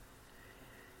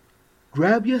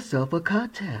Grab yourself a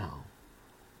cocktail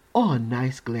or a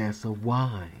nice glass of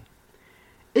wine.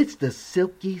 It's the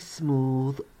Silky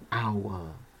Smooth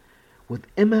Hour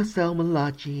with MSL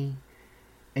Malachi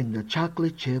and the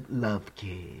Chocolate Chip Love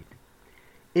Kid.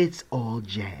 It's all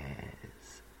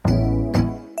jazz.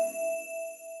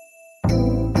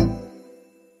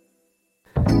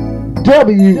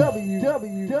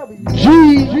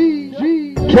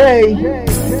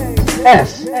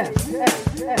 WGKS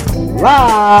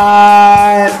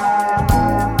live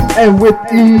and with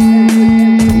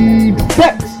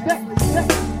effects.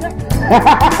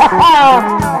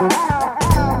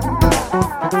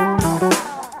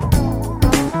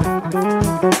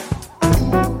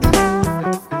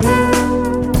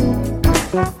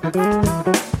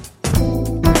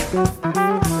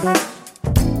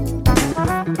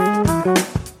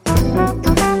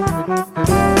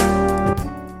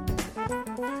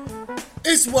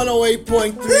 It's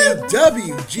 108.3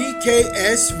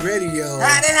 WGKS Radio.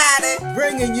 Howdy.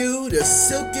 Bringing you the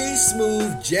Silky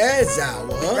Smooth Jazz Hour.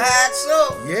 Right,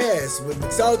 so. Yes, with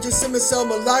mixologist MSL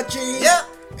Malachi. Yep.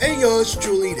 And yours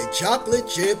truly, the Chocolate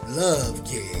Chip Love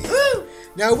Kid. Woo.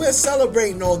 Now, we're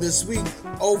celebrating all this week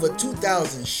over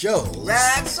 2,000 shows.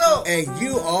 Right, so. And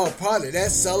you are part of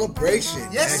that celebration.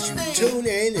 Yes, as you indeed. tune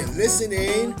in and listen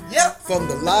in. Yep. From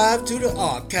the live to the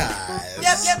archives.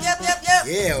 Yep.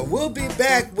 Yeah, we'll be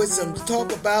back with some to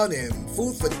talk about and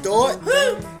food for thought.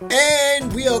 Woo.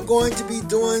 And we are going to be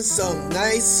doing some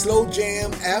nice slow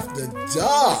jam after dark.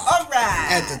 All right.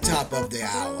 At the top of the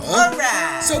hour. All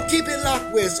right. So keep it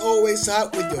locked where it's always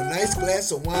hot with your nice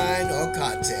glass of wine or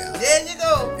cocktail. There you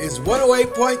go. It's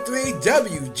 108.3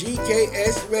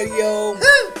 WGKS Radio.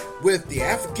 Woo. With the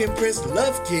African Prince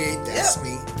Love Kid, that's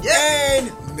me, Yep.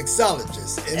 and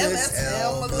mixologist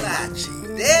MSL MSL Malachi.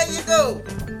 There you go.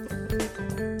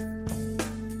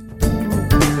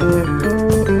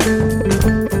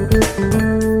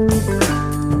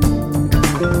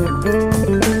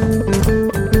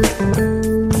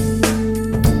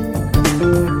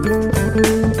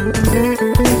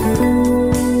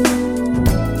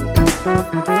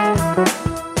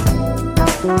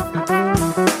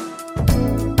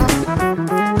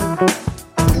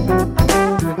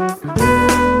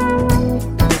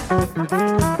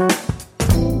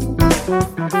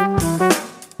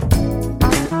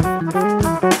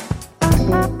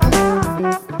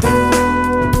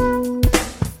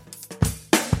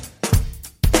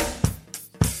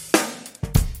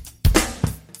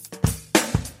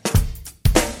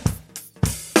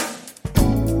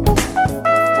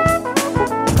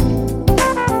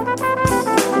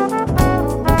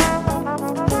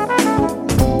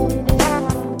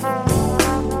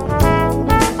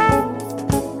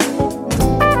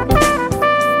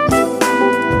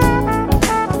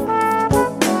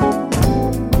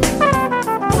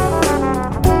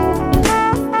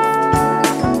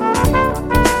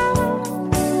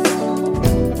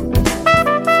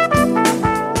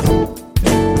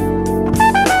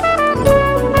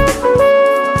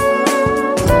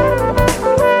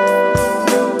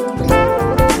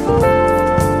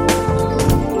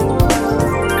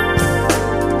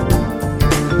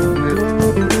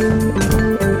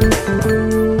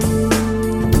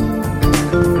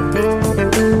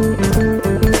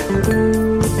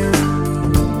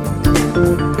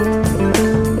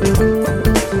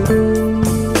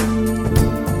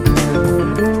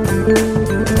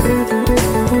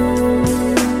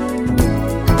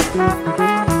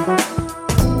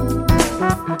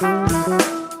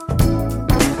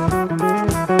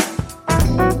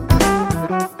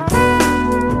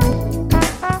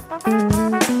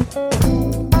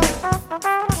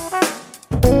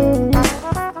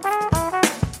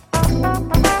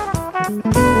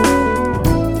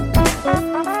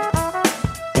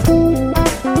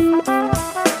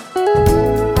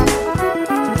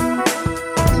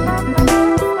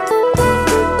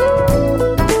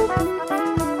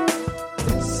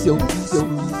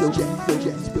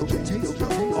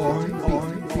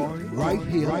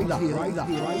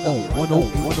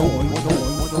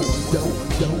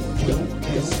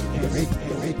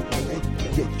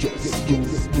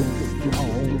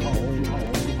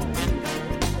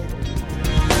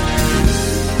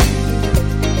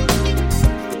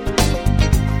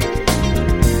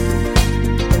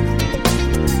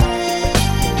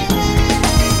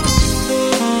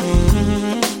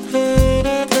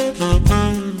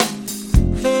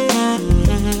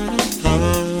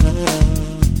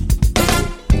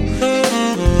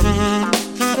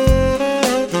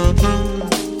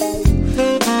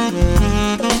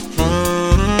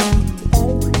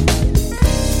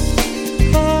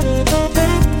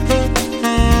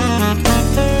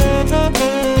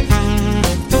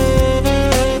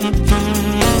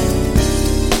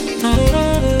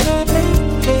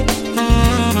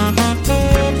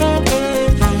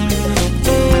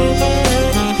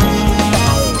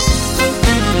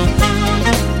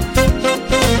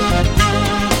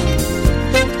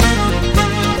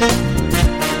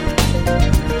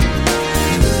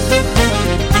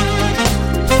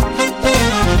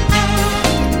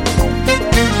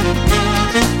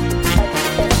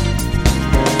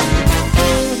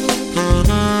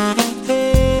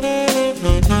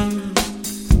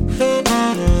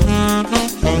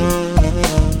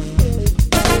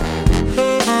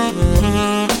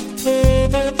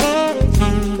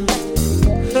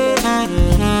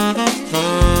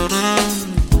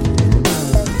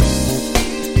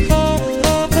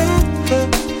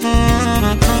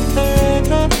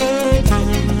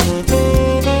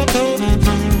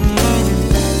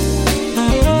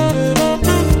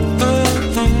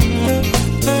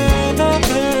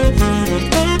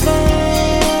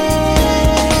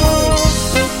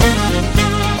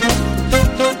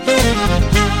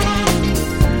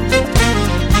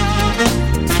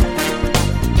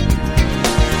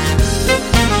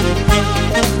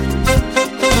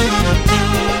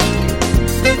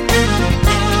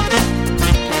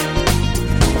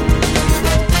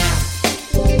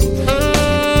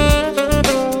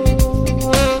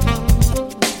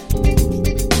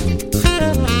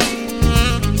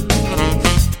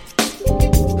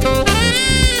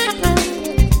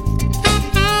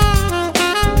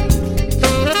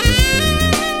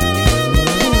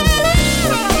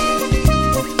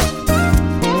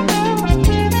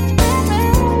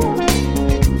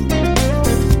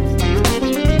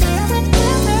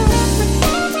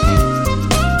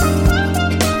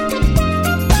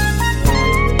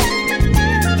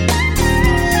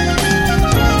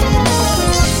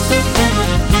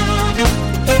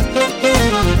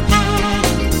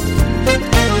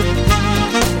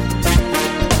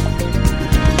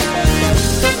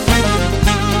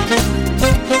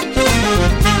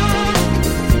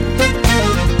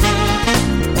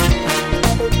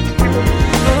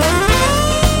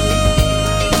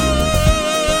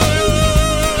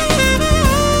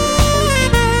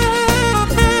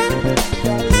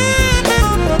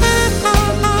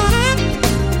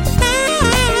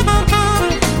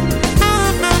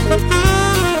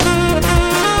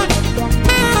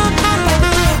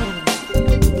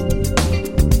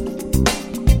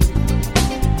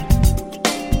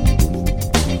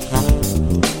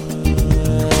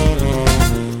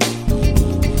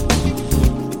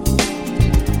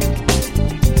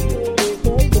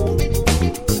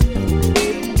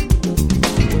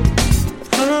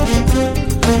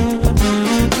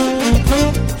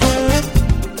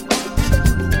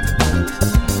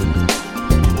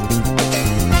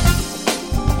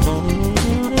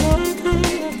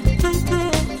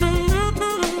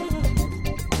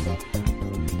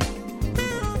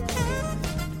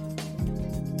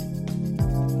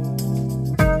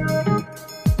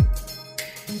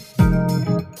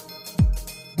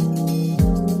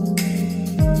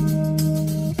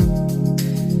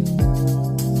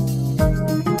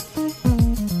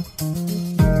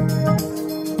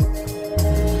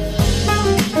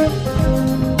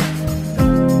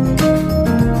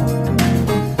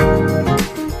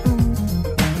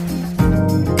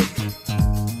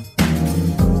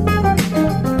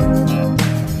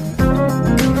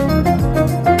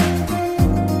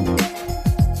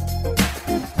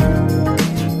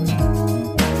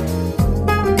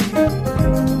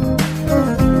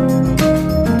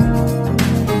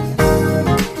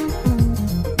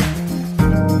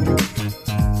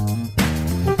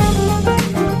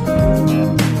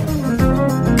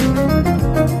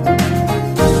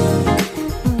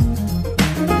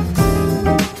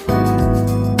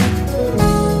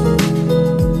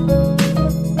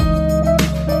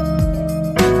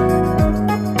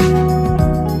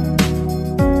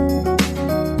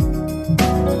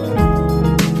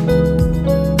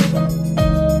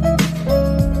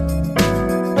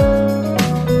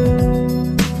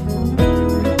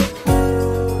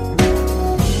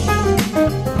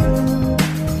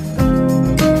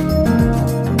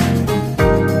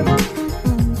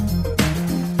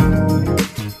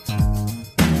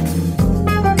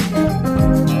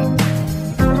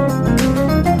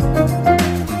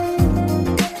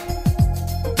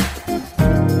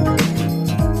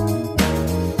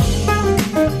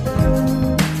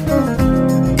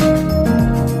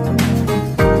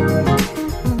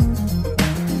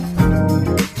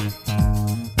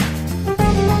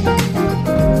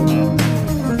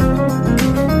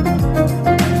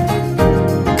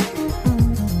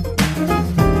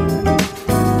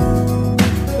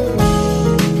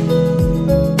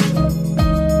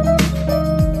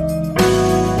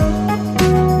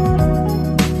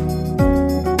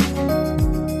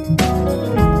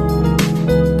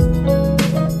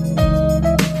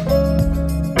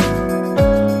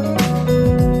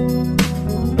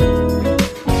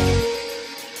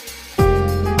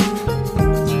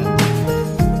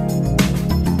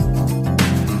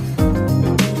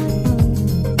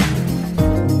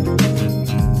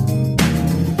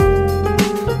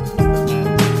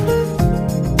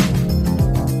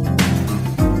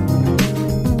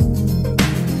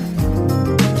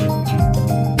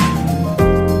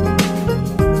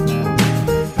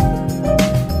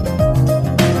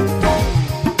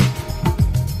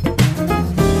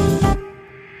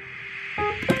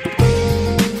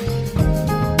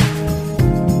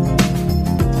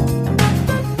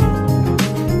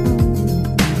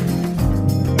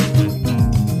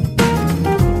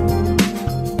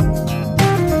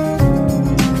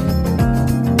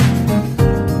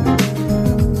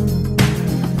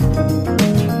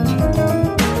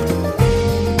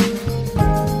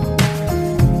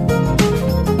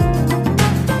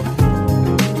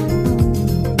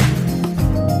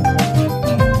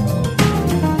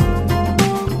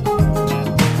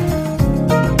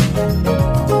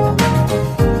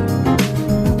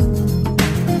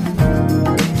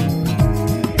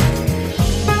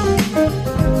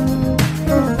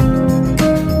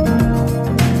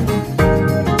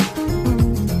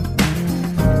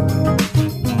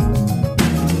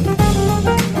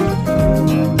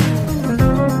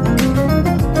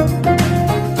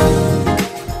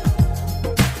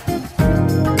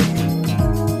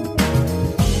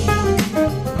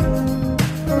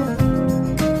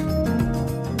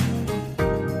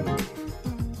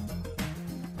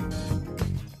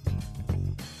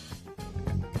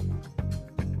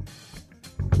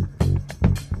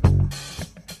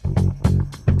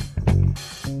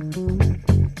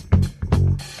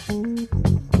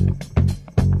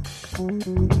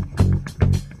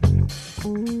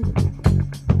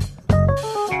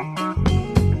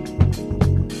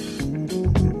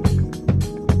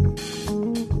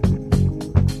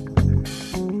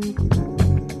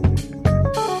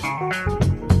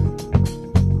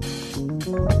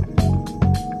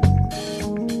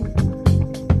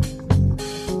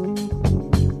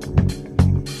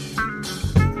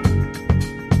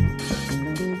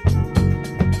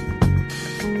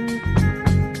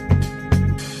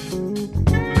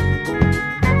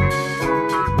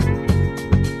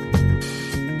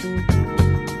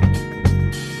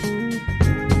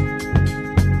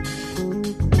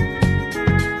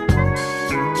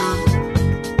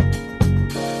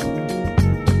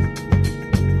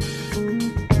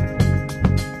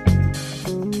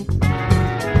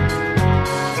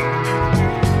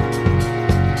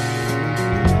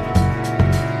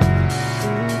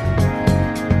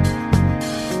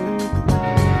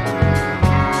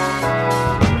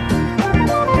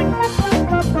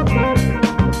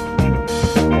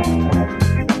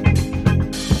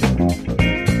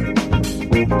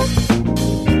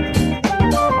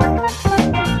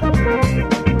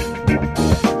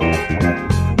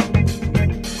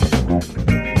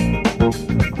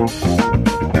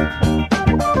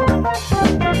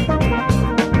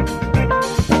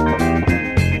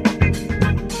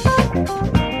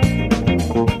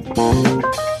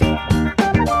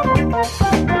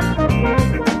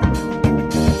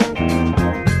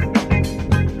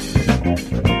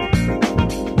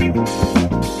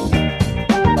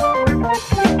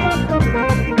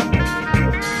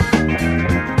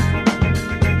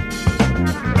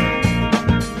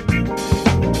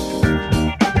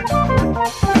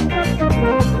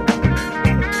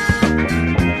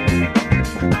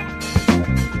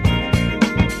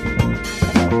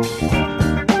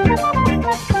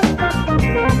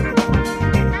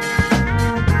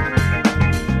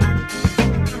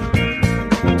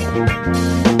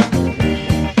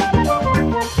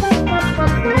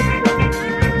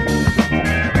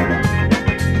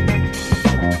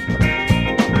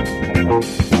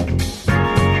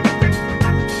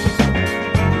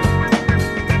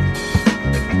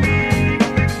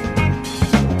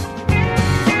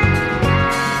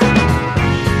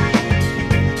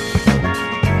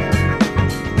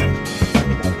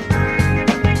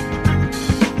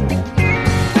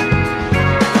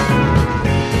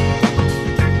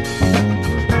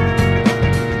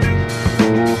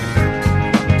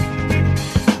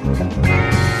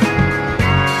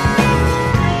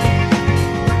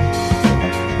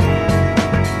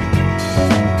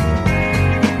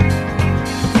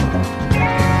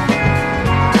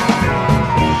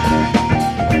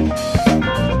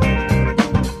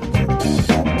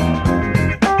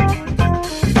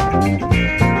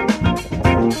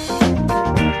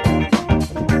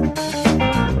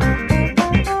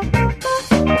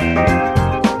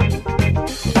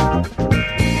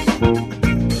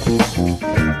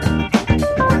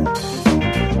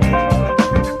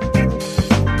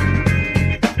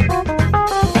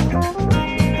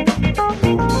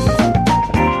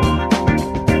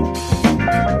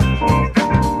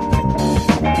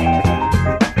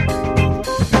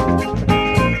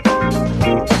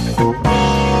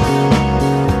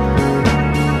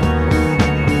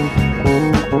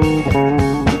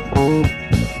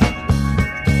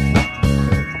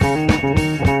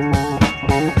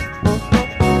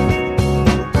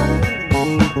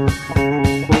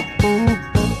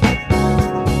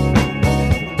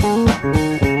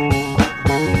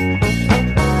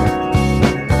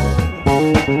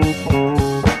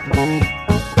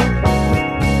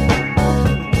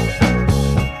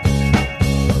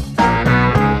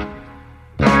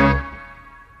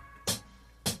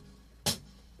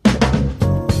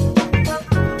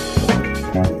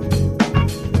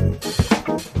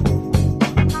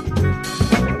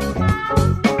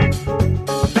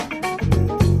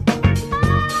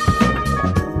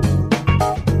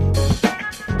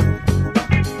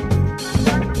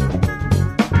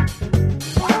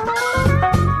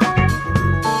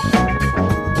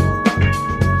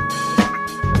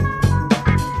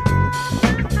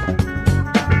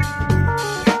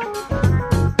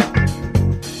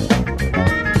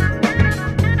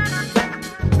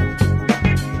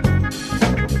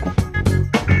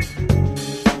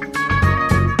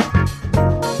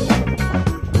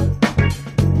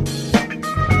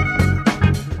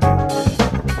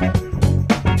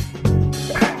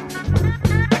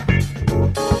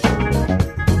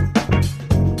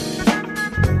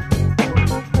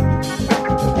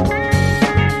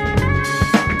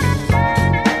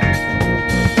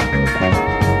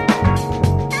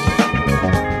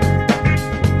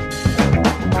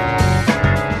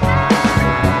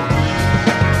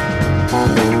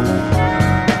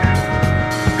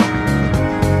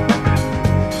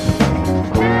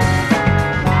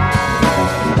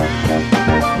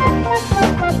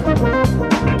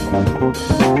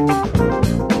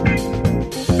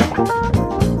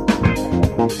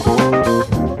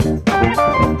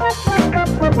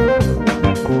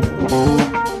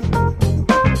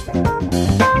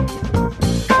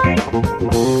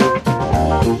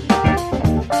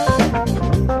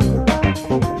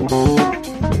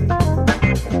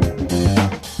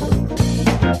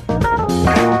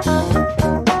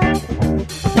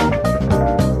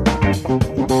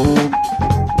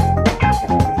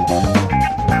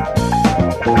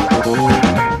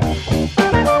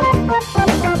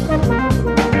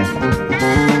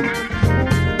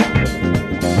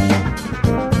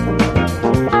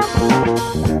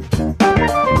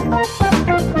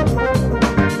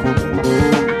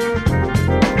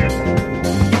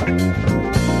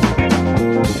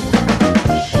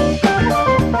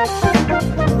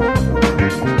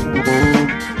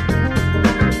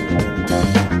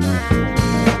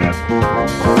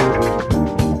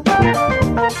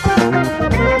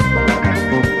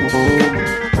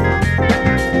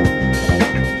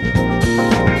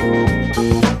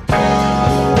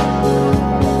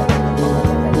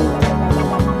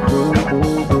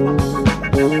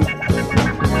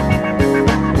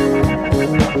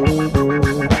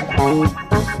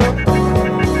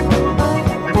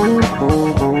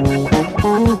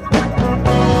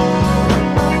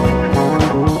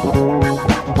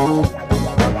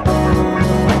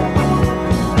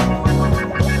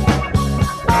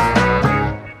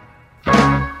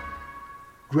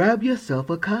 grab yourself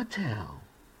a cocktail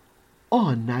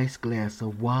or a nice glass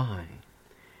of wine.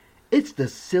 It's the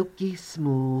Silky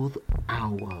Smooth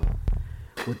Hour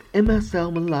with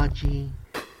MSL Malachi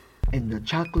and the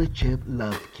Chocolate Chip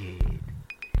Love Kid.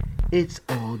 It's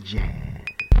all jazz.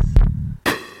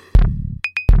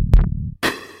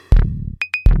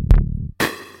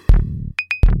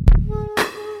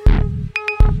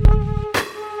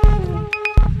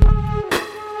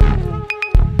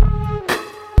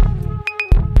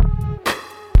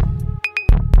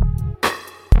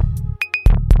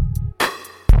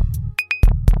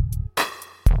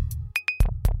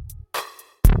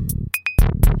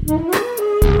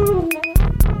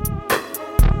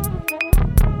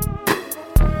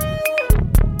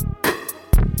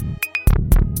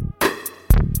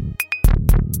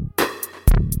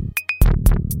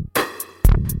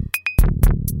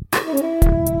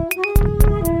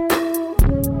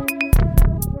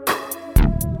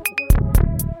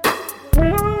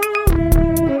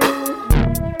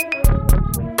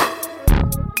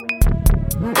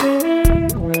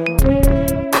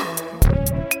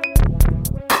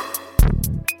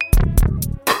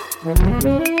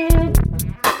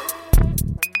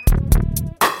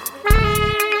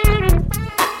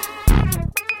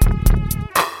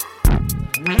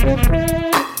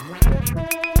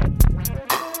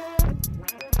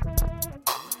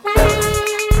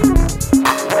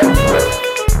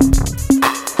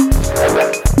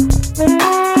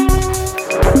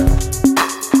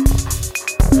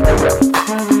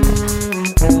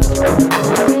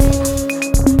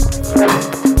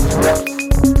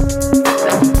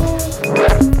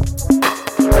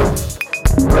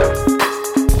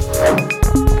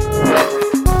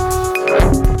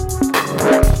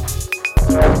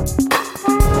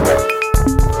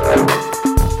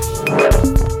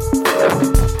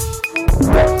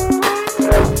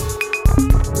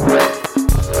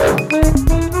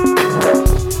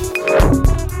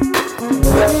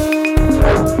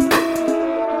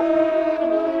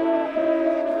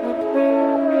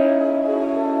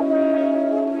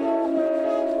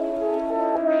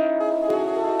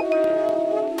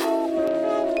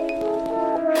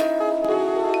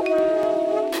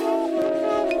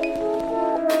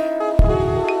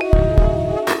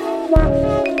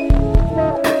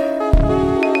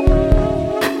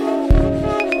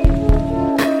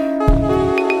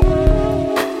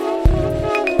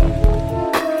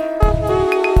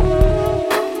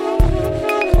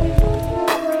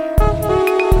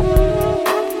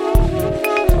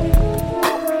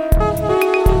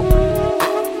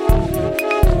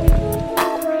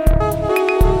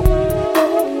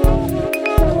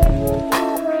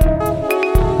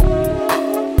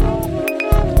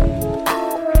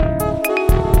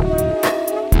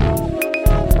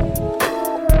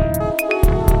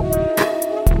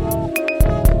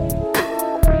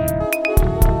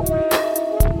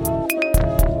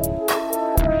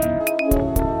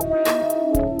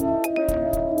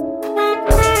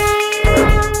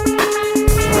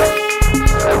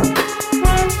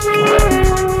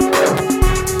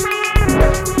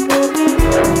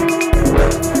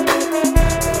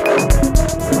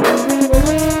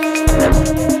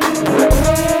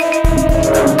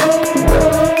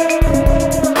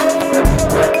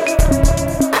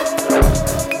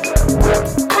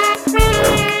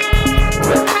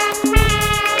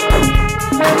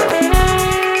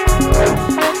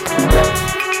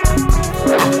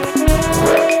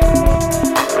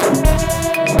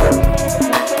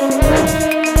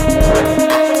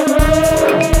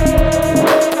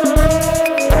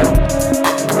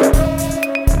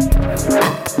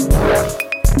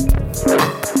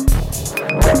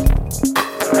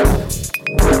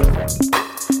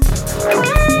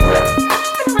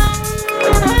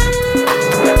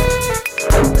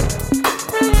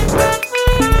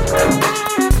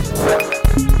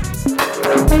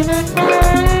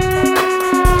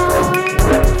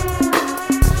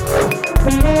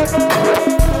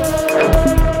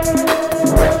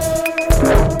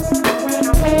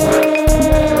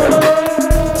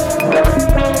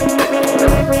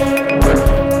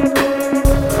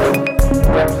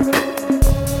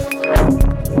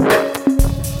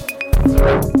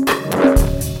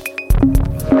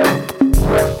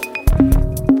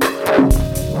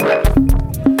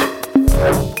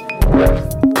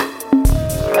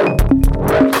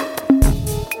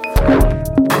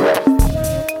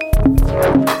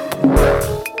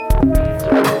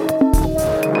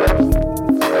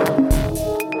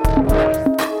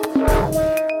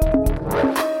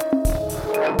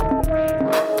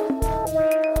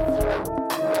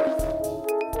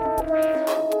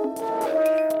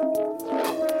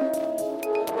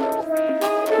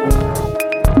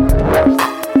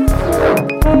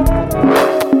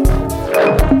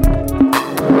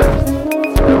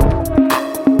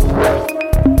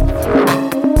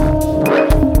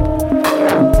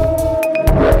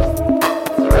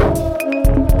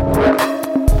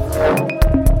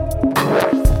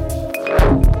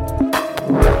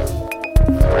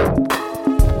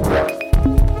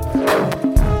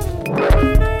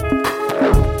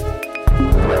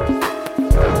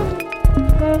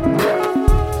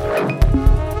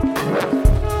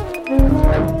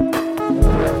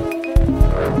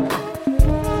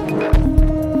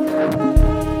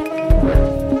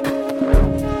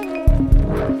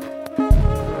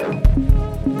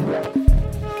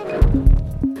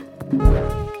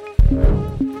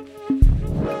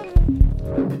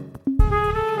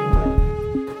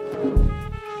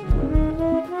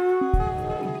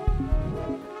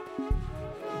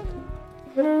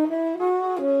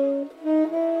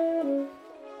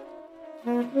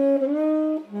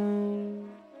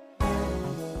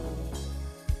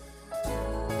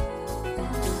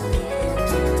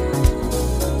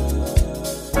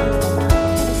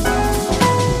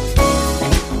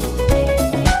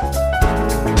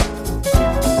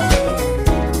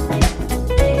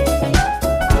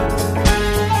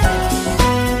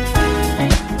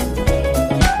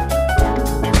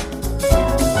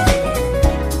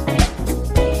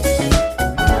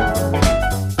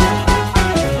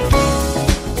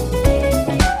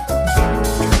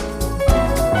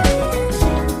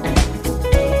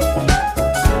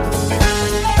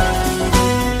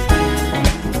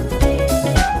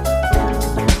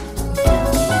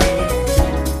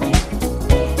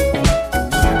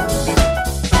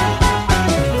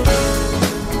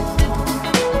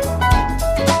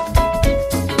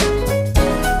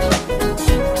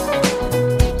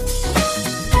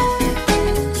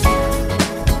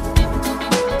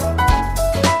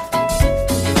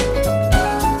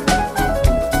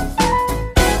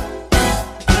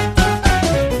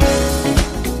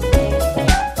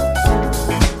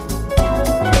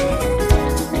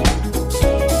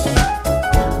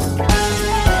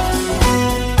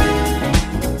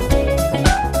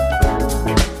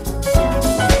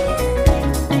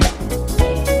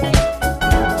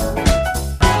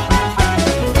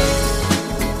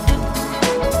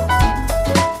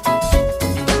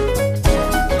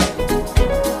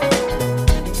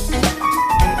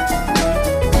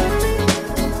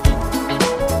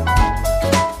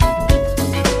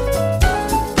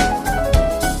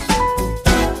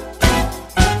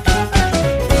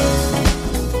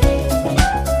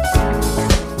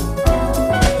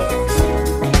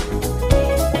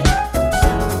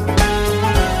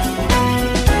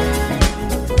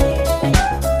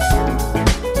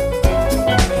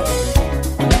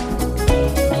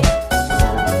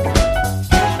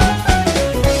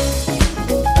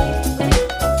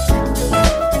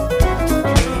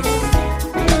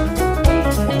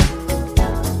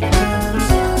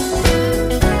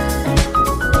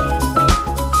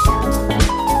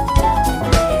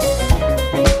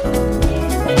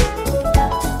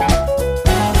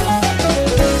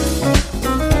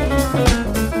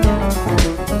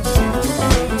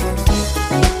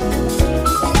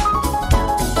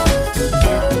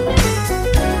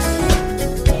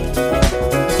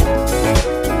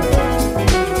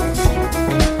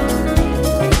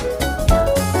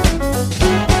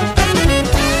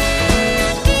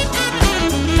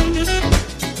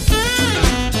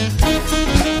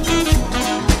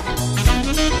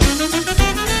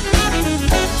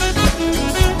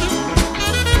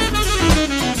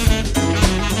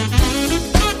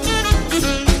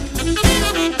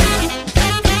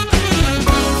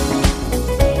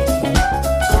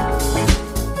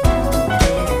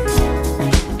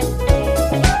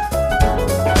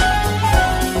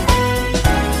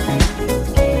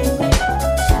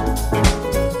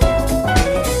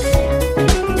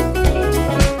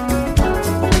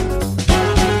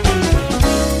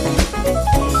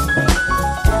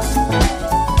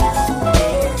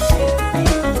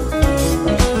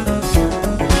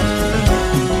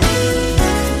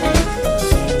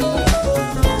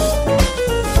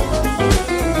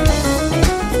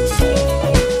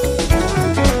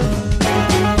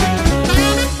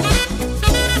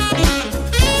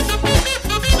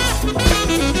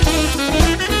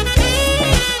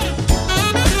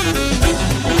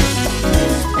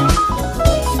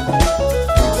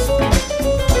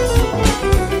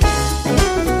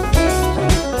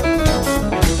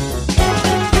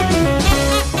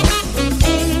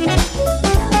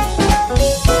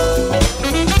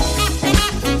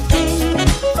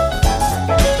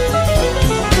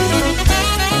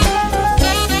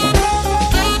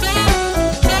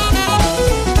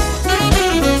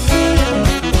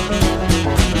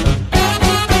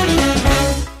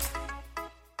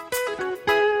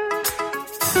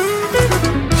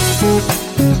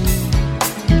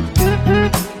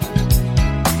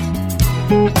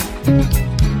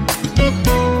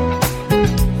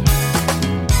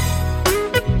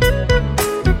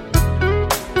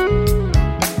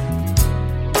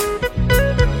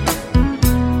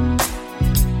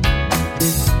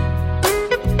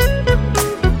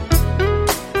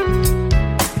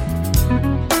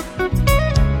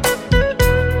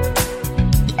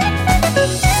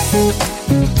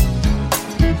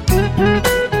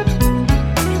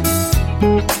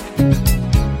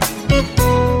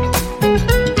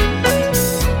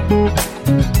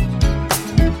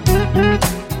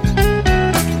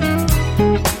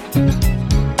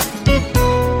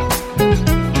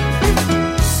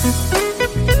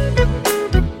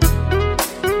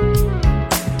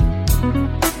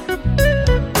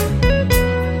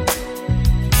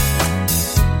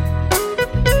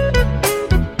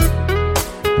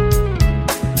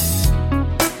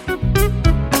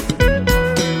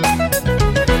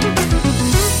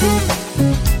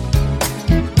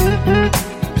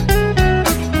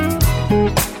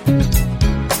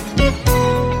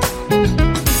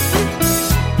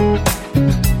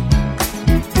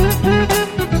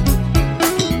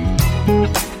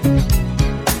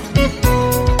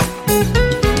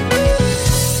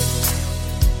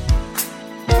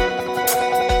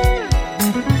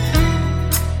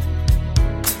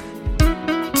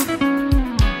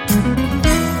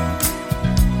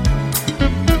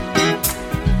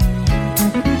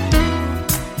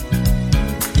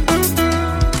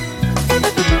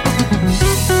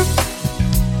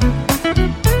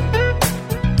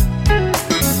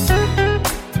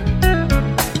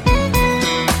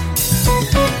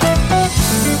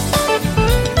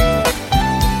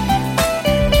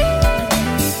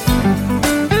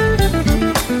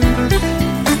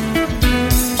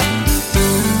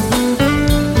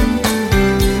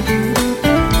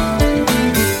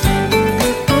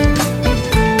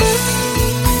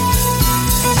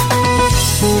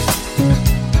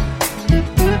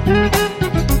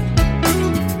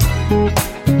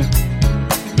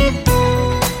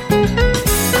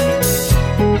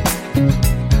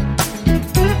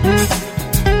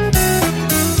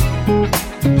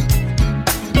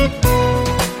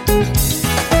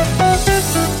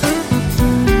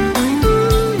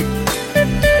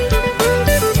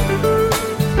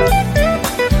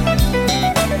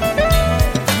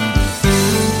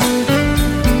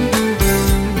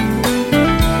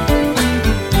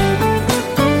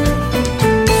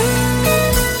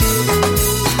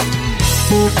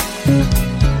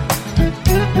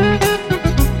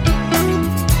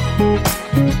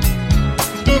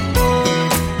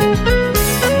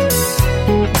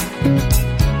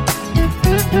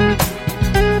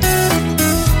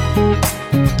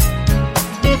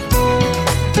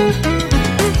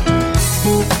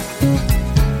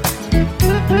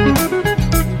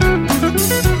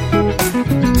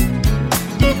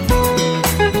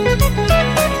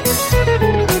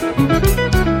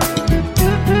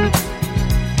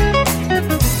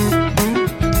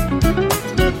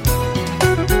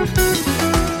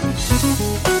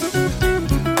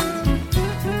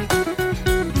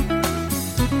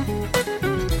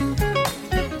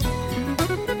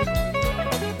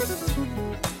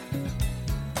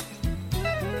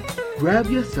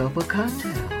 Grab yourself a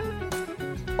cocktail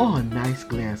or a nice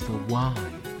glass of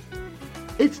wine.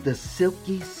 It's the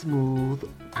Silky Smooth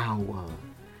Hour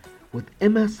with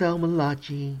MSL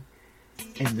Malachi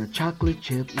and the Chocolate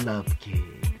Chip Love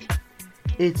Kid.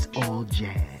 It's all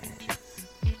jazz.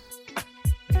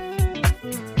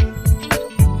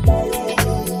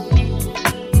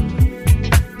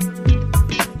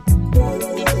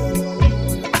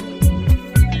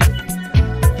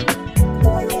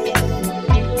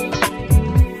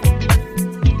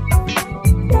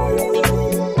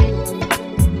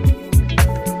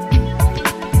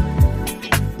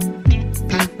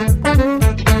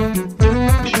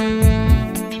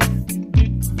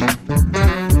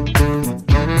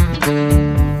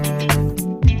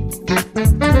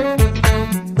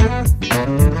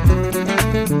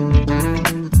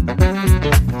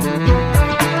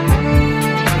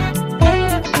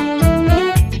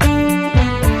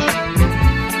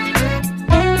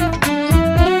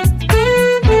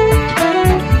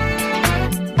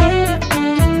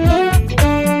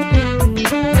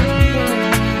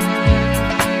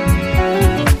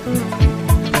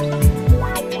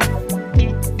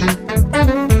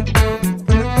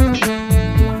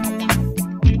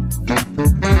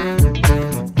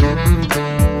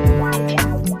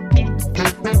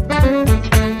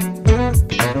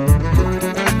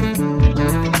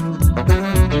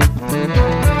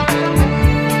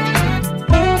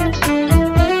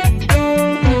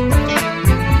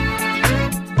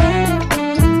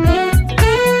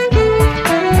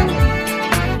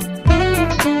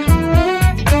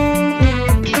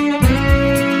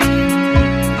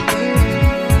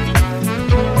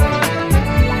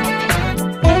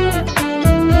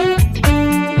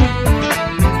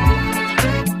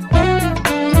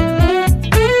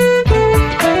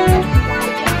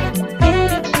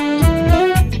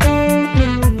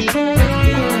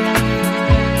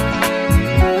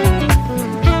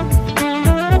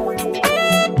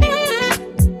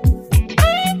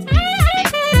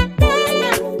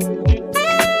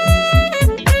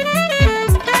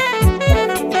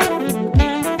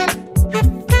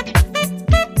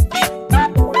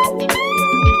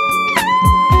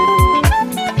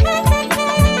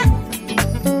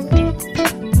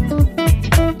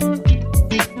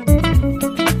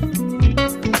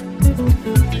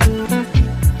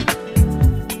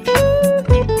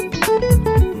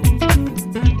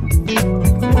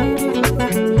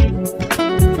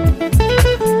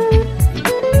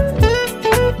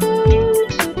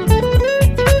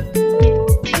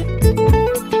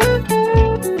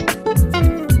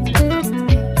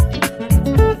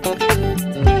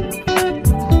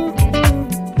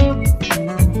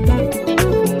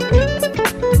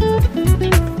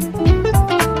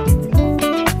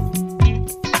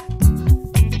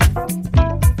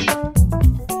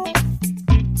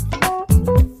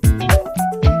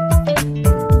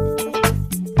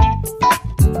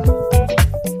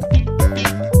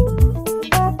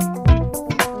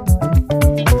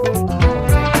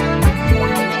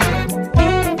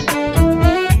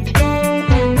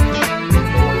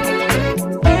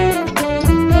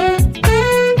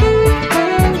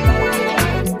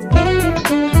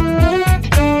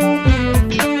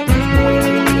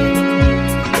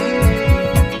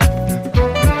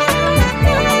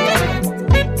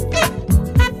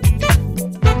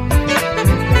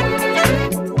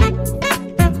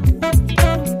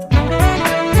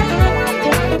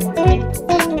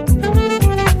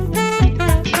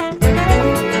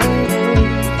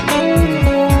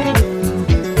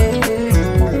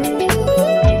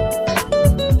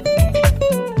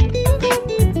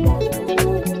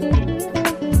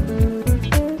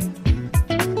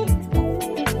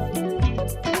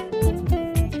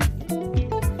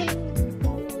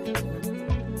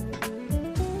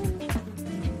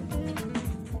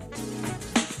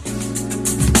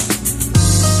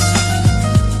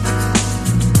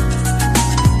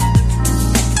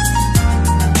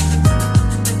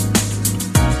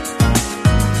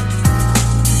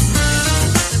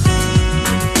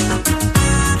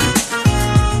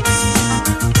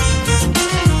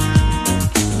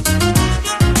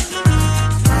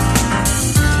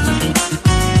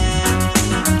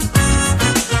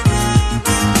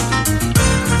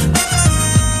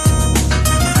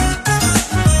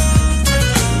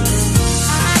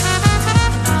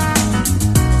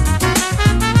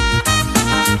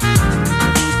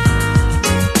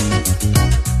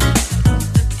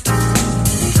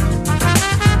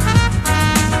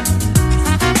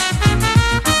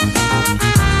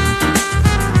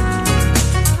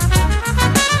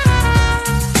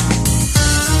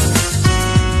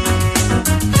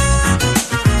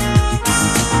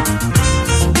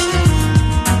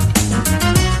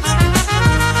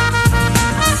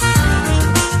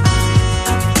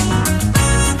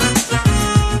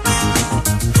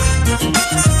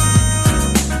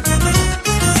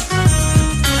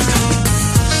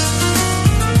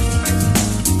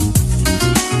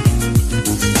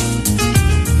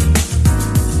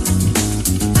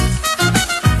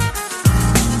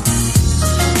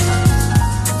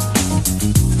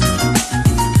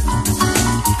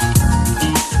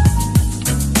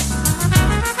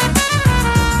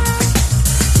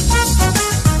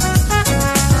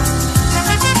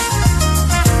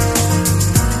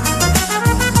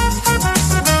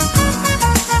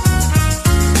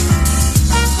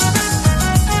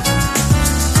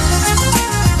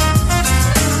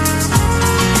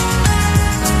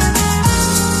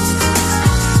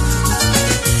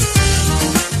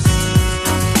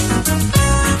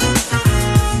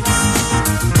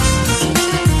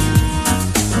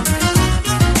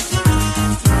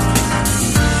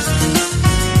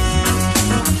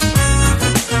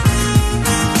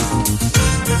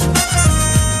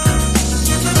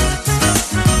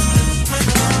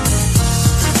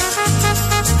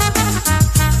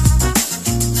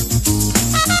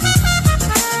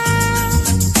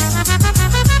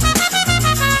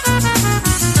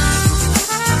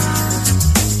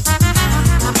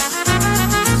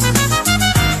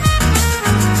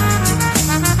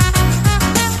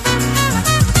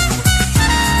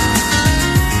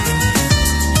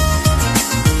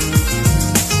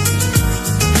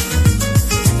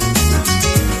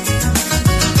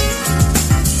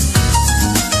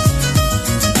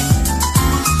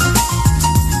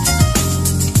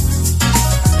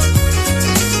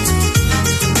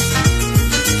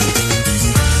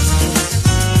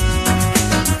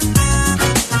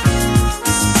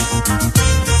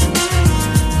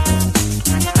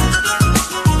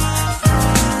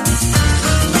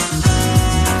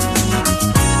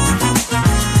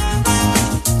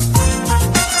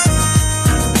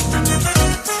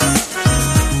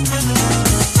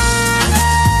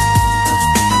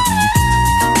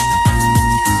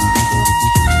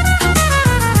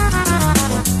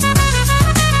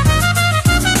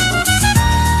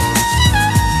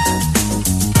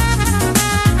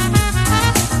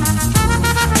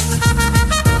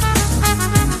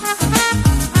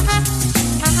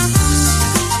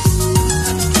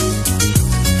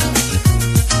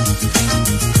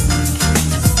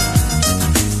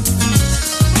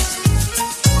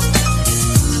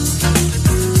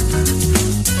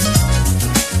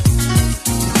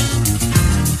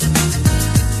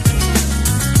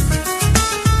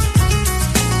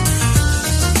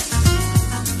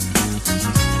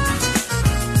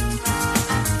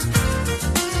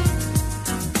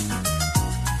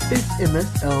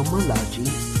 MSL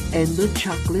Malachi and the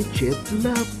Chocolate Chip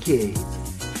Love Kids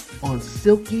on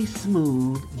Silky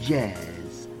Smooth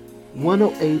Jazz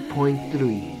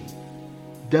 108.3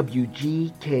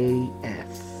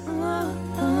 WGKS.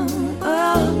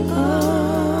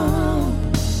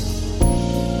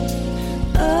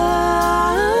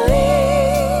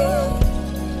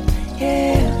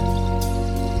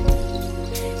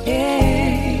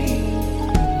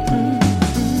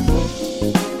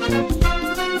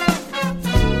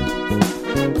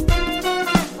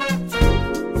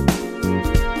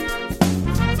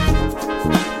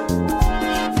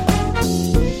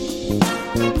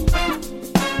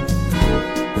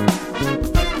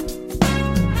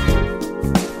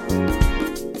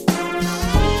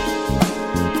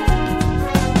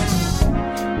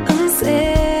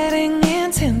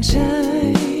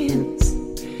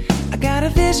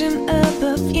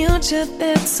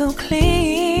 That's so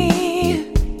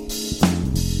clean.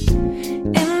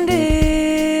 And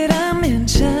did I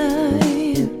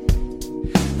mention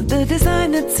the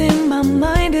design that's in my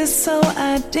mind is so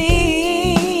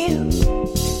ideal?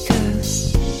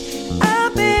 'Cause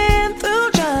I've been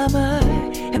through drama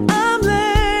and I'm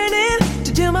learning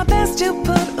to do my best to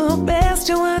put a best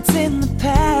to what's in the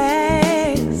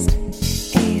past.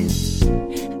 And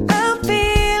I'm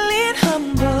feeling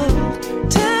humbled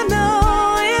to know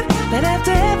that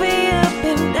after every up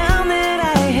and down that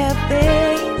I have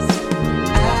faced,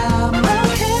 I'm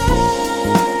okay.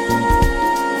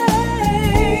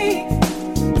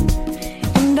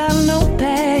 And I know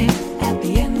that at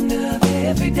the end of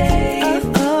every day, I'm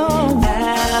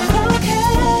okay.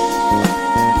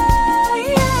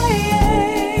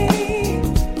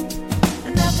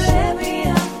 And after every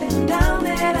up and down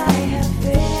that I have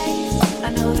faced, I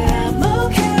know that I'm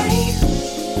okay.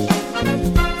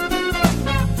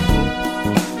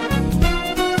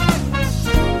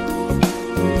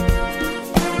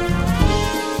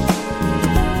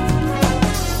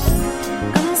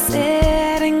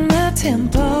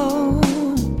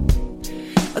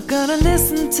 Gonna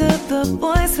listen to the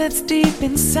voice that's deep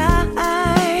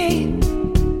inside,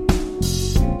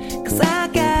 'cause I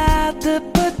got the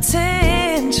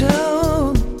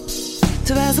potential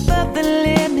to rise above the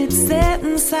limits set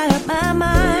inside my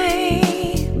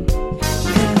mind.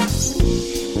 'Cause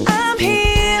I'm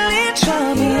healing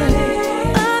trauma,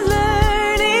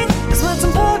 unlearning, 'cause what's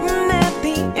important at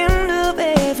the end of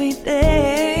every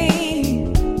day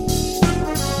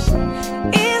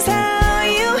is how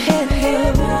you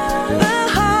handle the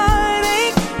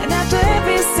heartache. And after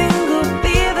every single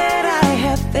fear that I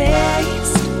have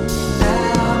faced,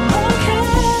 I'm okay.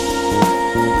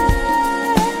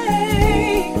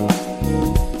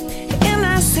 And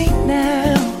I see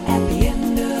now at the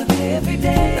end of every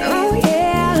day, oh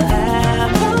yeah,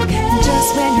 I'm okay. Just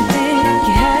when you think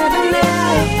you have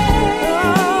enough,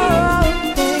 oh,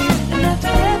 and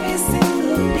after every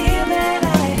single fear that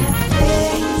I have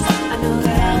faced, I know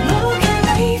that I'm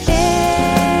okay.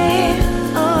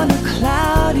 Yeah, on a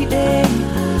cloudy day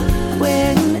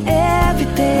when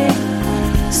everything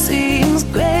seems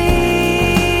great,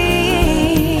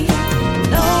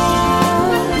 no,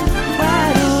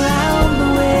 right around the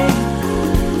way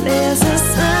there's a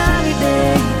sunny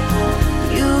day,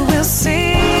 you will see.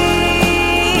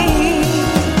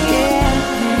 Yeah.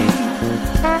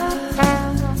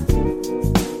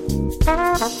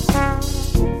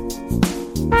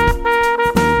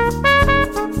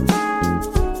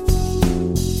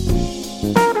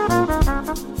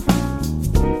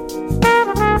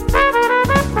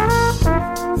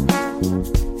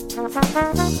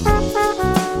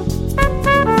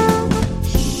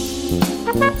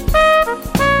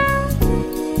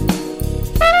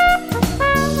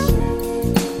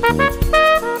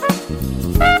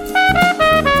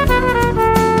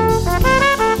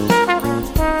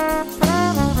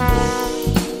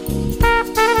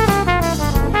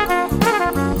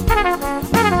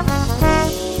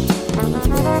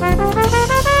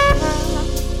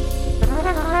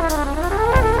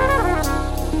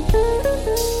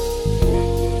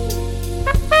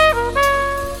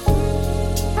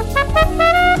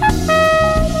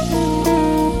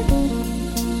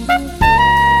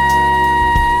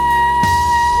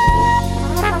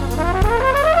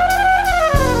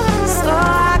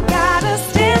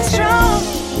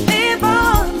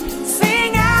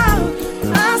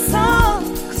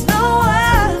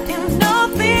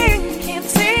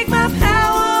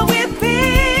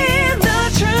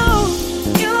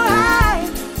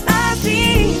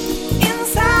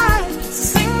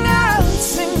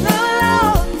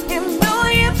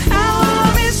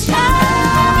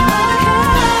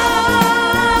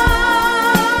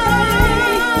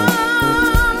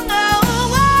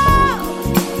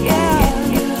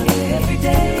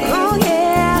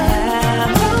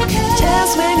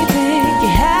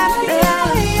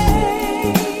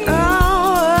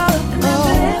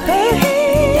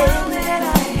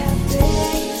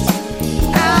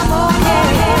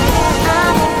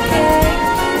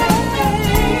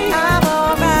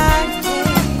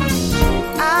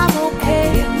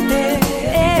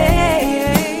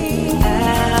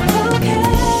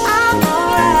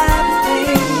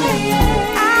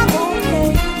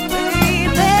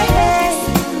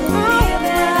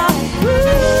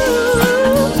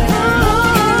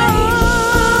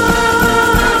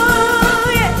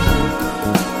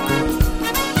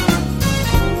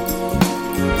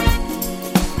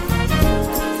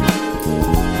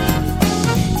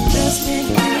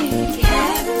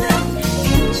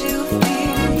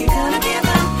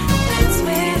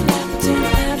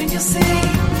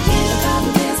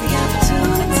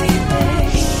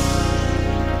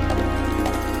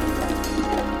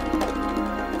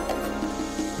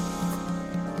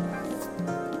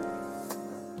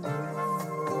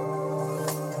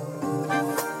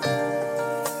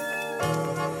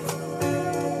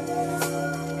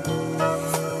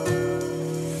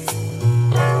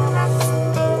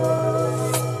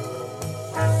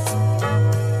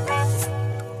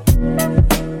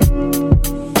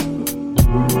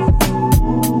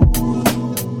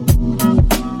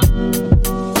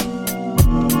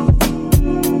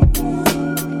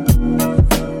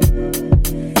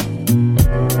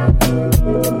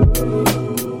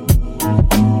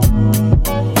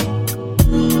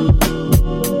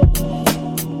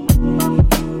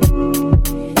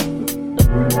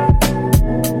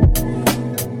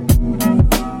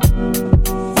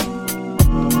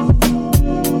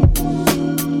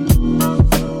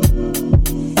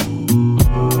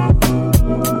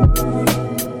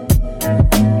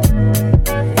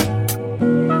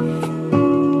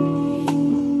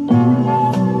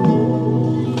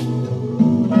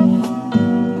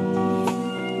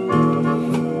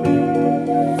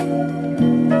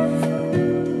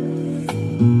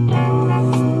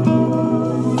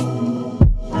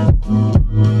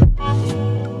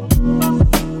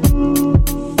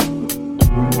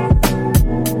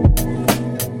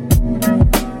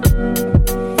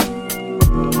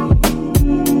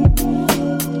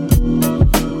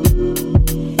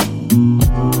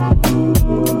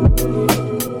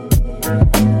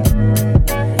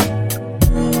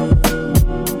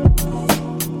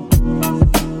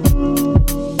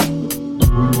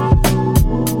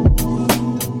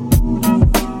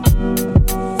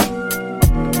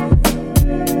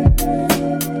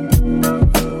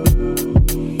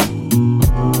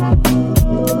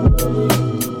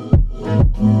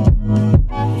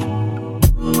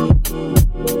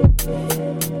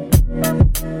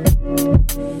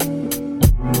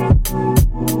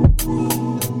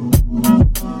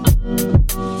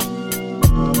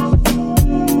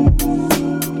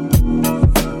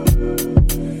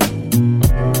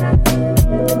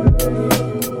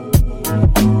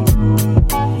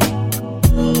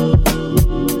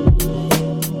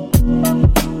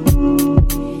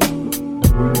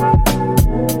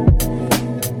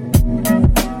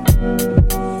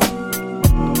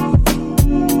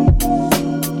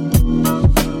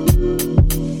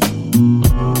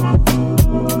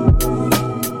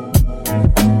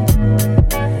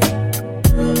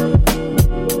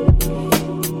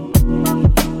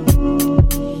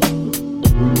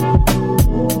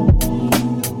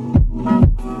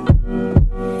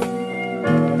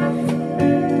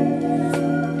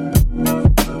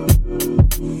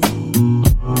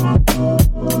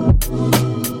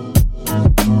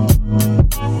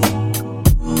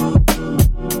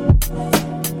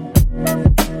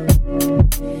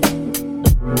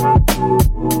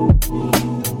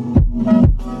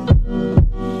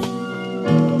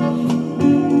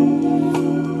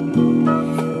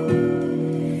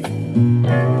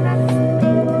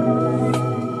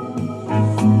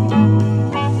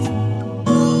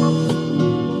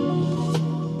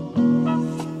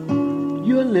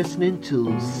 You're listening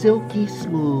to Silky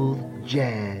Smooth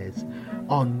Jazz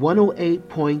on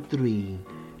 108.3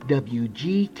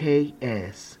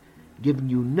 WGKS, giving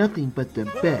you nothing but the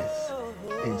best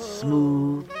in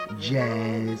smooth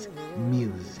jazz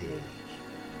music.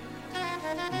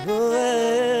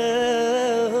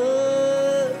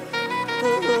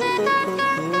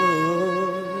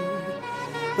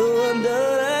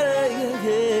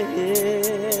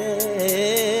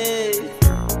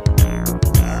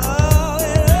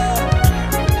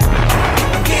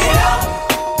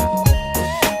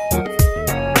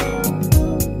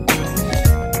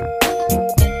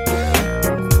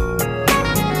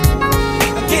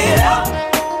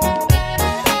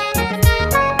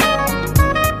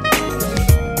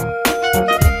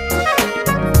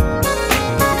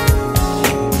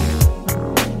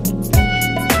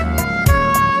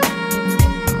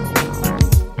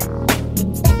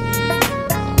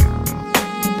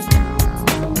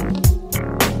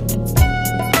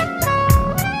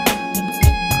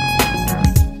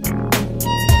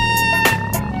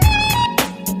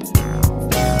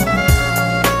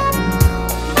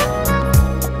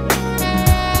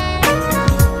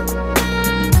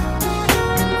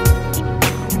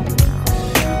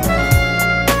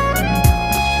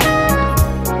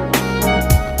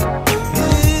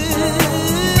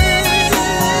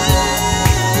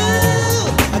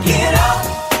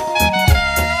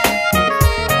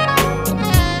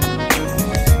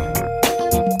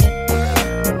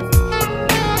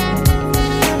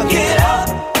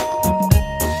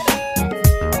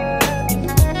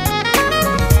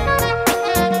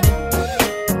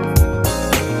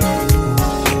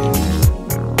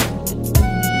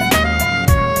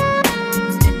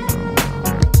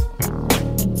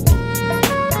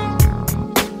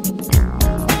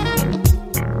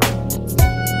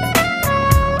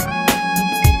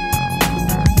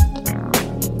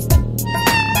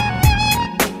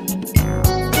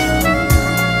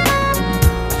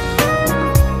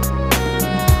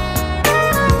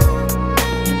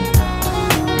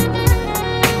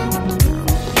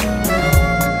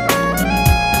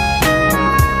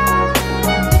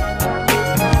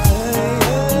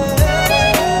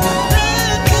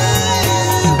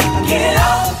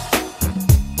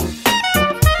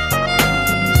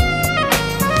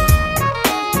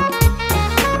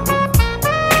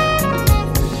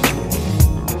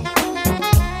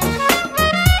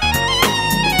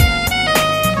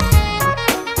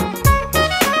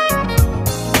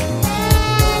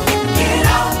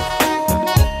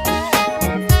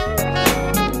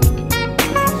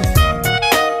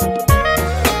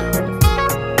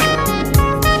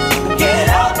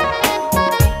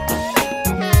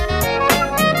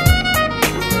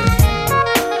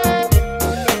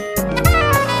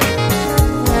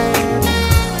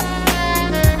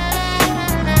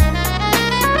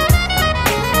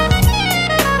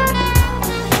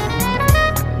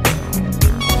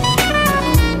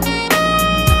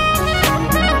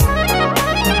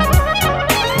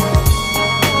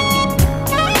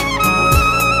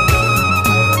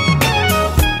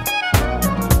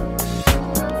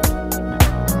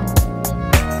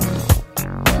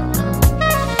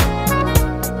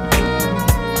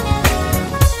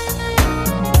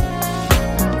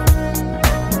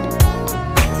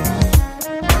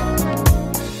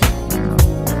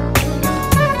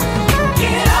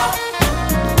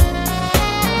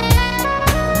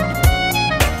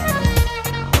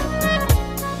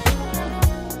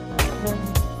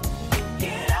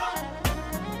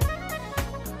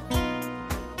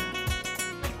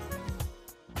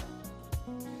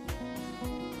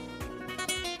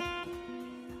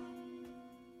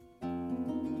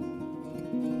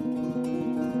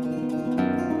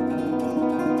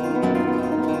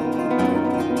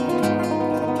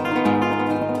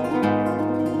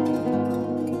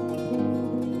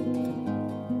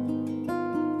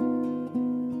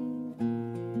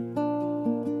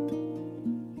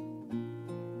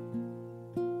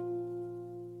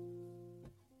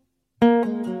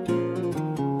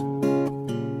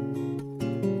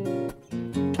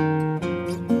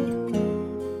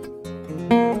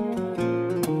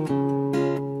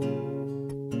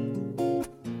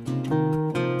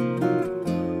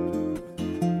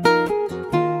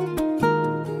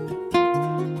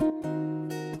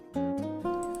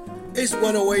 It's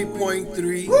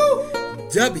 108.3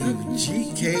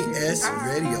 WGKS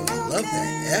Radio. I love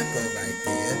that echo right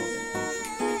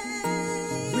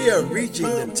there. We are reaching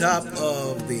the top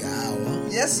of the hour.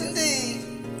 Yes, indeed.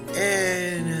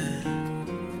 And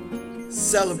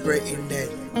celebrating that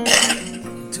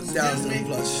 2,000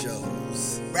 plus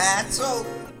shows. Right, so.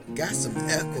 Got some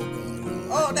echo going on.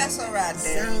 Oh, that's all right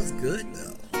there. Sounds good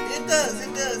though. It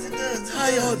it does. How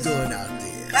y'all doing out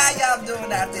there? How y'all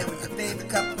doing out there with your favorite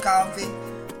cup of coffee?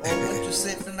 Or what you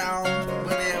sipping on,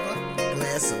 whatever.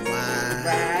 Glass of wine.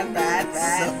 Right.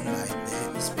 Something like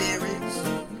that. Spirits.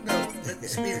 Let the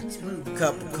spirits move.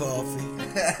 Cup of coffee.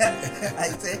 I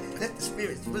say, let the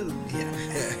spirits move.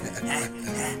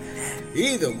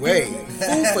 Either way,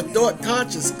 food for thought,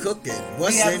 conscious cooking.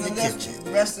 What's in the kitchen?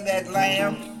 Rest of that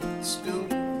lamb stew,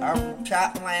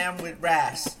 chopped lamb with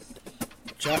rice.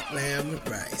 Chopped lamb with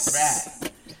rice.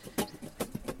 Right.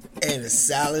 And a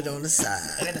salad on the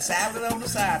side. And a salad on the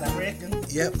side, I reckon.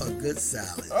 Yep, a good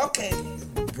salad. Okay.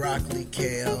 Broccoli,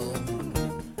 kale,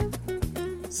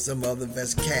 some other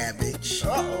cabbage.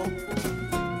 Uh-oh.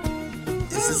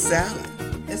 It's a salad.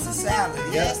 It's a salad.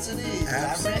 Yep. Yes, it is.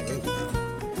 Absolutely. I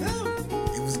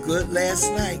reckon. It was good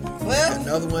last night. Well,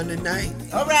 another one tonight.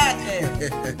 All right there.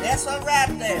 That's all right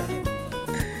there.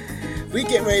 We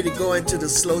get ready to go into the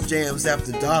slow jams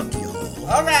after dark, y'all.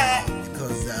 All right.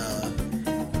 Because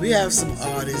we have some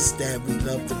artists that we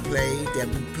love to play, that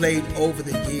we played over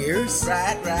the years.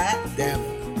 Right. That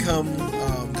come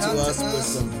to us with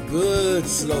some good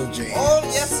slow jams. Oh,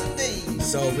 yes, indeed.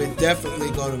 So we're definitely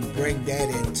going to bring that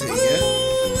into you.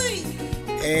 Ooh-wee.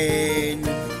 And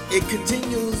it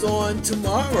continues on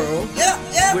tomorrow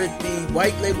Yep. with the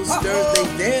White Label's Thursday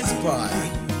Dance Party.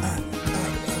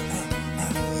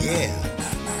 Yeah.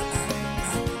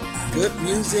 Good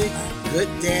music, good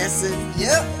dancing.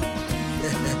 Yep.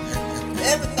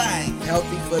 Everything.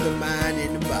 Healthy for the mind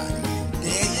and the body.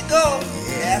 There you go.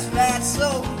 Yeah. That's right,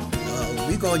 so.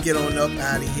 We're going to get on up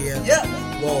out of here. Yep.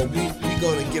 Well, we're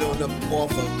going to get on up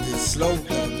off of this slow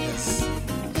this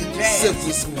Jazz.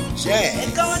 Silky Smooth Jazz.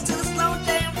 And going to the slow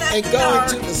jams after And going dark.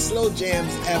 to the slow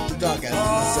jams after dark, as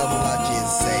Samalachi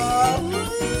is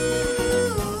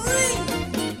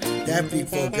saying. That'd be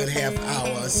for a good half hour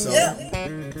or so. Yep.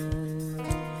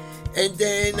 And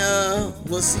then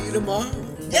we'll see you tomorrow.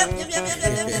 Yep.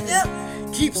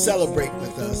 Keep celebrating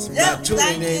with us by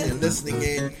tuning in and listening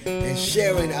in and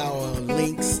sharing our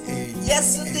links and,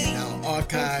 Yes, and indeed. our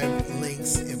archive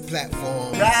links and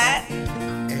platforms. Right.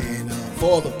 And for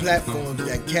all the platforms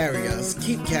that carry us,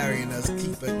 keep carrying us,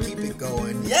 keep it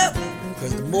going. Yep.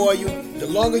 Because the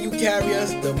longer you carry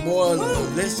us, the more the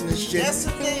listenership Yes,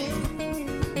 indeed.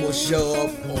 will show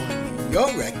up on your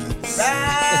records.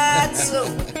 Right, so.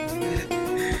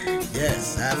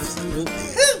 Yes, absolutely.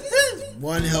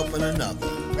 One helping another.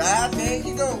 Right, there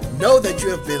you go. Know that you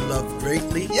have been loved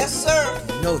greatly. Yes, sir.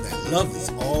 Know that love is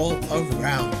all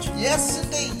around you. Yes,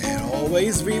 indeed. And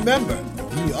always remember,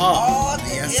 we are All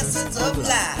the essence of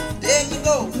life. There you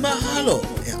go. Mahalo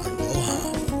and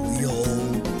aloha. Yo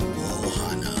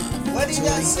ohana. What do you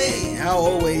got to say? I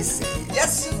always say,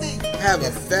 Yes, indeed. have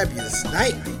a fabulous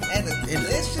night And a and a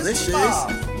delicious delicious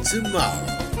tomorrow.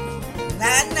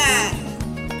 Night.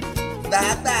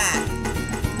 Bye-bye.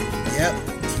 Yep,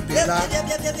 keep it locked.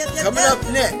 Coming up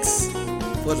next,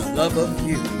 For the Love of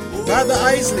You, by the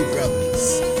Isley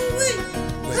Brothers.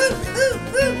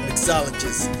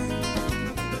 Mixologist,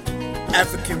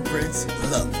 African Prince,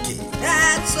 Love King,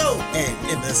 Right, so. and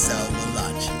MSL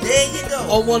Malachi. There you go.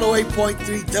 On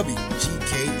 108.3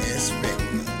 WGKS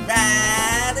Radio.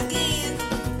 Right again.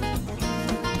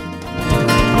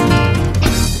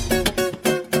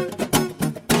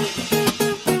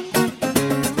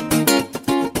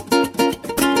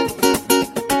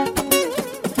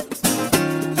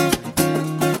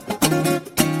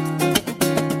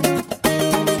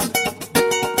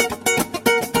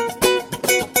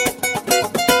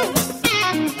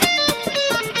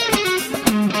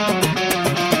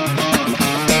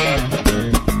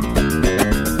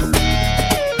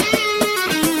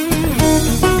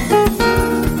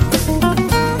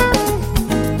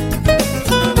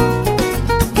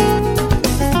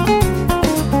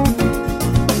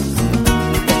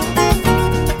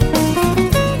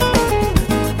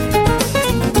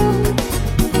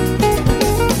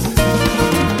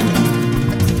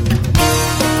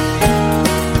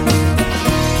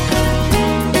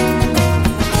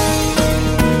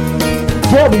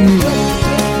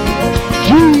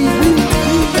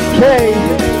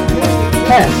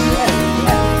 WGKS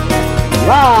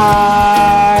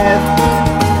live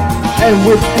and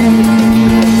with the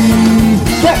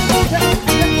best.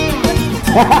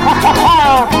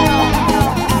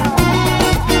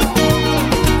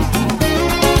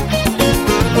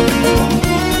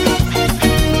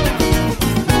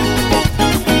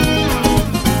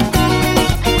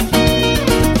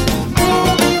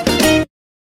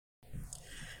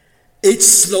 It's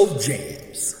Slow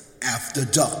Jams After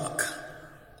Dark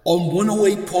on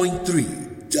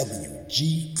 108.3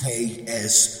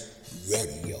 WGKS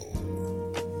Radio.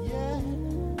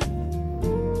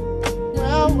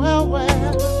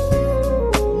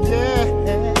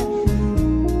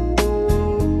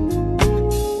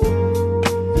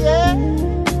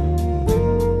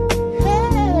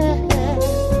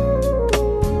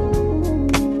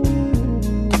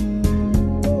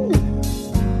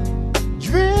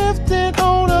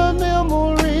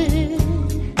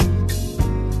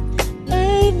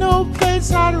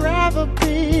 I'd rather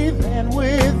be than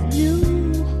with you.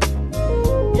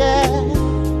 Yeah,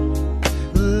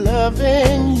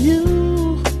 loving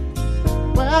you.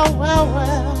 Well, well,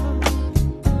 well.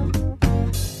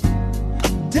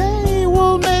 Day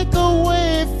will make a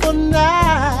way for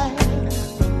night.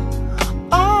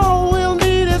 All we'll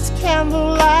need is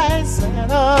candlelight and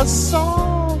a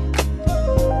song.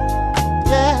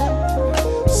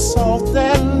 Yeah, soft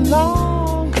and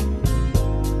long.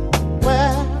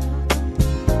 Well,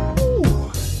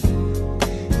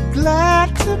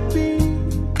 glad to be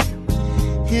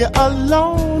here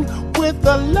alone with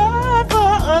a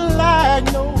lover unlike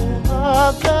no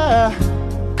other.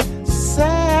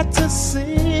 Sad to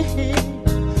see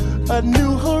a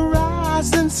new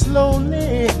horizon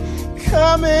slowly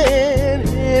coming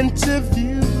into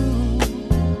view.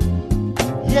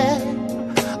 Yeah,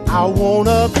 I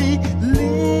wanna be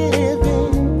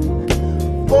living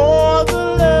for the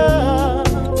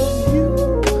love of you.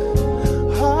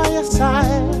 Oh yes, I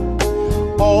am.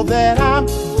 All that I'm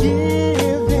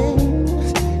giving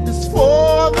is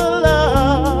for the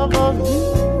love of you.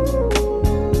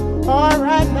 All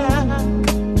right now,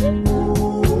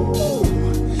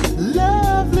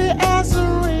 lovely as a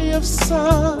ray of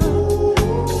sun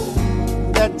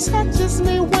that touches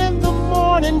me when the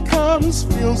morning comes,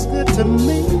 feels good to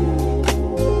me.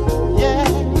 Yeah,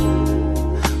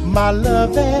 my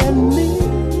love and me.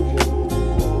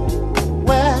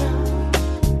 Well,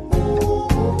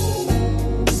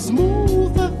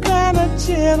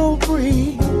 gentle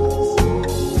breeze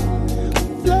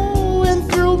flowing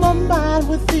through my mind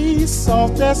with ease,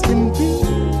 soft as can be.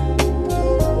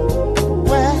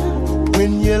 Well,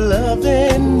 when you're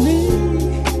loving me,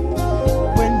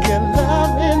 when you're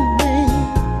loving me,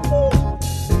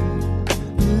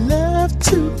 love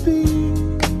to be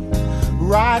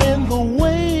riding the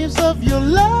waves of your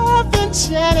love,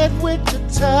 enchanted with your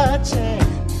touch. And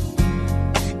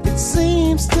it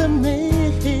seems to me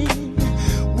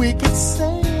we could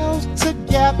sail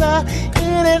together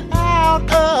in and out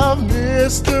of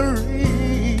mystery.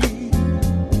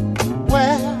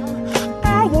 Well,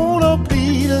 I wanna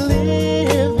be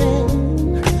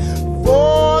living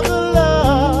for the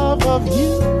love of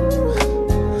you.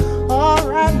 All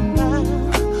right now,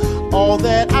 all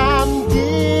that I'm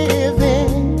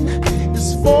giving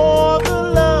is for the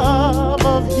love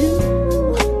of you.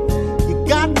 You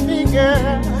got me,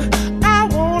 girl. I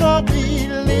wanna be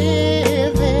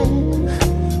living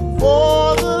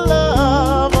for the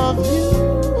love of you.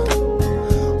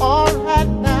 All right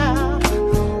now,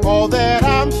 all that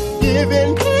I'm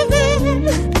giving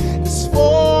is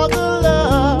for the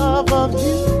love of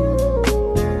you.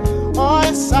 Oh,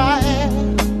 yes, I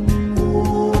am.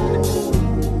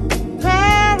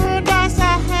 Paradise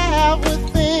I have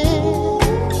within.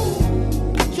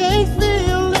 Can't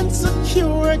feel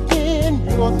insecure again.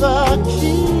 You're the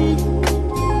key.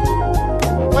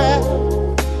 Well,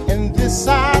 and this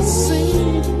I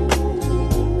see,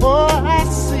 oh I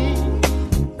see.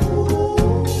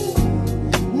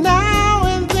 Now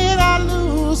and then I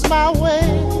lose my way,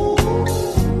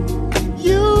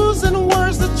 using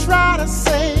words to try to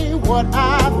say what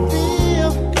I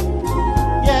feel.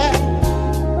 Yeah,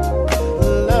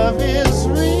 love is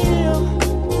real,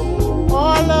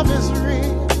 oh love is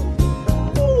real.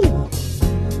 Ooh.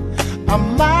 I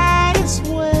might as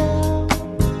well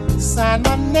sign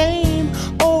my name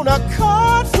on a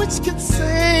card which can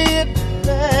say it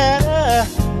better.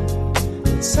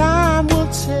 Time will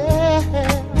tell,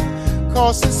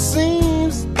 'cause it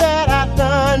seems that I've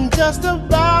done just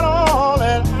about all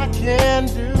that I can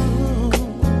do.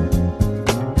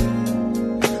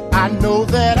 I know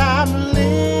that I'm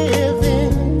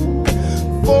living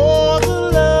for the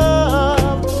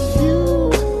love of you.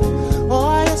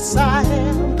 Oh yes, I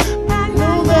am. I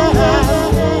know that I'm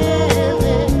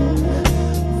living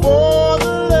for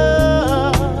the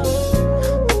love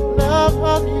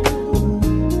of you.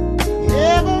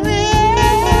 Every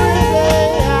day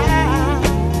I'm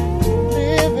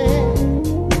living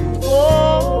for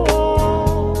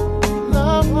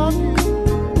love of you.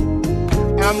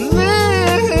 I'm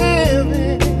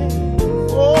living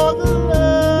for the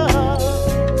love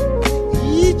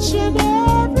each and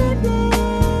every day.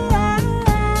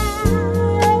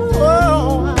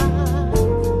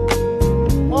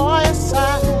 Oh, yes, I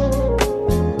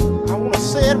want to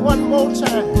say it one more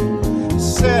time.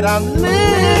 said I'm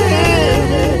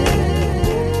living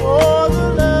for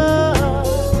the love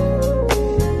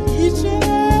each and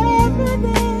every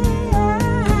day.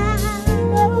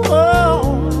 Oh,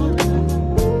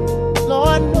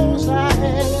 Lord knows I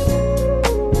had.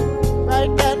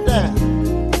 Write that down.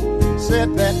 Said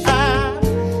that I'm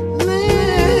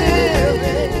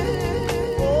living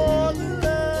for the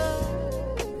love.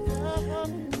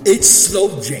 It's Slow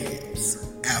Jams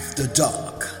After Dark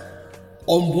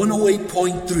on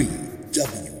 108.3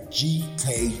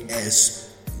 WGKS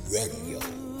Radio.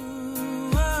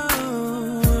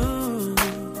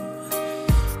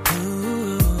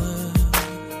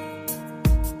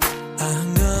 I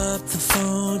hung up the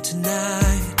phone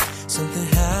tonight. Something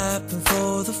happened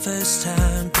for the first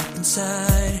time. Deep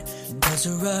inside, there's a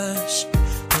rush,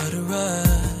 what a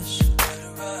rush.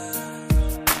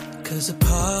 'Cause a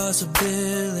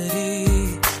possibility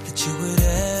that you would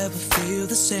ever feel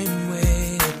the same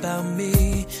way about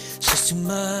me, it's just too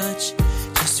much,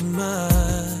 just too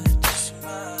much.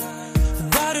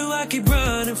 Why do I keep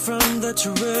running from the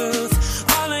truth?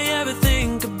 All I ever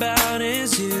think about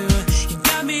is you. You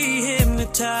got me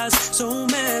hypnotized, so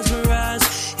mesmerized,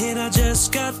 and I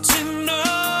just got to know.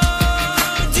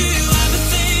 Do you ever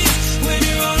think when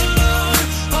you're all alone,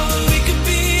 all that we could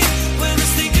be, when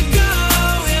this thing could go?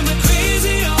 Am I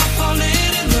crazy or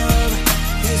falling in love?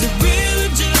 Is it really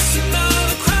just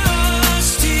another crush?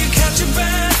 Do you catch your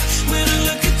breath when I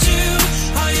look at you?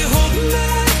 Are you holding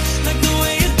back like the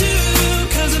way you do?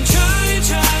 'Cause I'm trying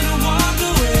to walk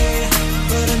away,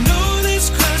 but I know this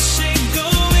crush ain't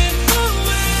going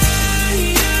away.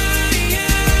 Yeah,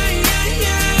 yeah, yeah,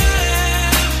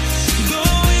 yeah.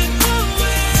 Going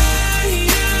away.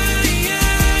 Yeah,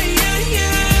 yeah, yeah,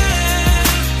 yeah.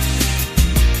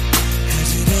 Has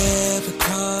it ever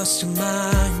crossed your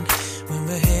mind when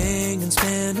we're hanging,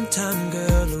 spending time,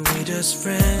 girl? Are we just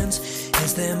friends?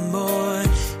 Is there more?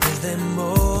 Is there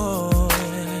more?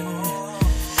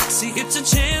 See, it's a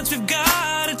chance we've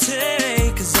gotta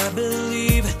take, 'cause I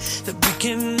believe that we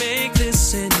can make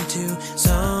this into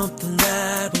something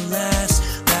that will last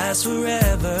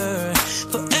forever,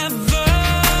 forever.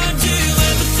 Do you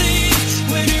ever think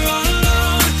when you're all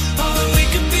alone, all that we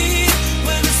could be,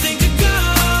 when this thing could go?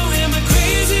 Am I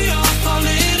crazy or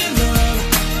falling in love?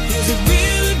 Is it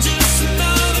really just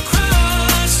another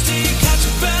crush? Do you catch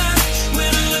your breath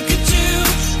when I look at you?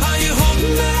 Are you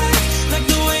holding back like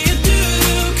the way you do?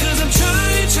 'Cause I'm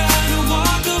trying to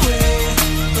walk away,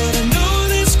 but I know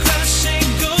this crush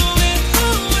ain't going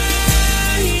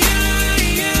away. Yeah,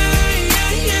 yeah,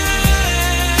 yeah, yeah.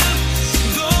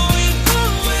 Going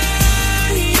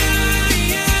away. Yeah,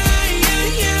 yeah, yeah,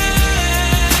 yeah.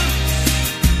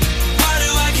 Why do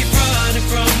I keep running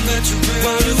from the truth?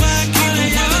 Why do I keep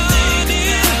running?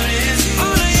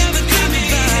 All I ever think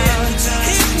about is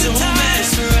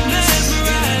hypnotized,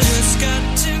 mesmerized. Just got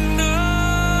to know.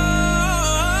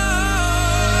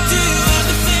 Do you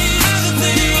ever think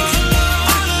when you're all alone,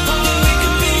 all that we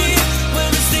could be, when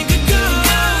this thing could go?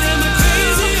 Am I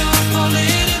crazy or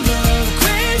falling in love?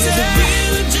 Crazy. Is it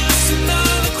really just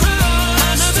another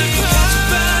crush? Do you catch your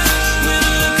breath when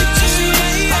I look at you?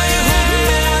 Are you holding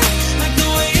back like the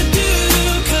way you do?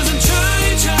 'Cause I'm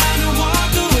trying to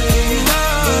walk away,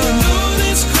 but I know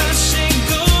this crush ain't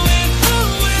going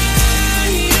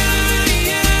away. Yeah,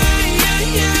 yeah, yeah,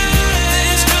 yeah.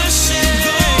 This crush ain't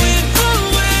going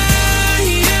away.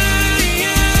 Yeah,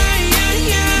 yeah, yeah,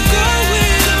 yeah. Going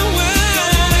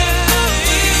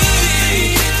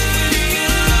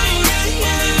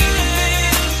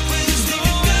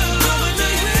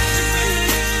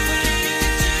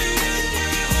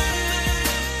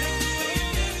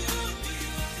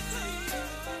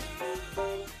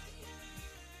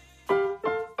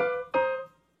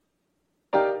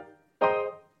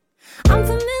I'm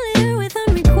familiar with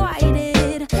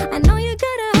unrequited. I know you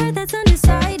got a heart that's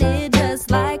undecided,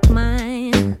 just like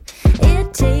mine.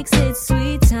 It takes its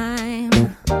sweet time.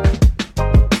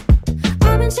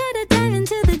 I've been shy to dive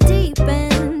into the deep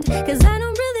end, 'cause I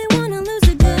don't really wanna lose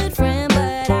a good friend,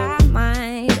 but I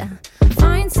might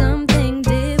find something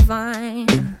divine.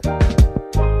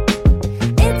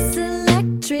 It's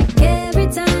electric every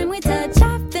time we touch.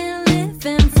 I've been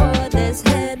living for this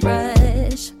head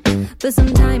rush, but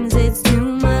sometimes it's too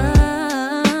much.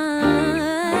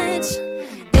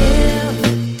 If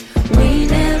we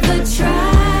never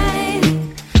tried,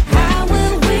 how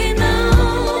will we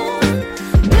know,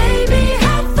 baby,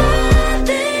 how far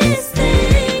this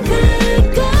thing could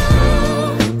go?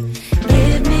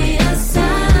 Give me a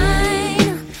sign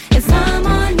if I'm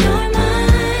on your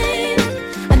mind.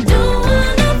 I don't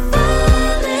wanna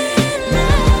fall in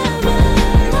love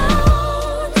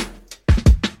alone.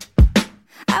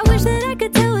 I wish that I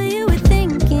could tell what you were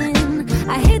thinking.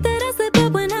 I hate that I slip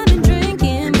up when I've been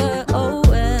drinking, but oh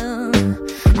well,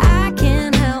 I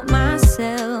can't help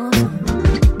myself.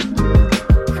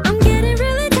 I'm getting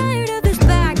really tired of this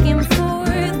back and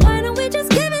forth. Why don't we just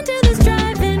give in to this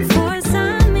driving force?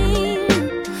 I mean,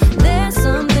 there's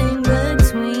something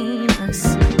between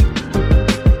us.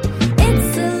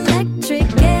 It's electric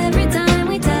every time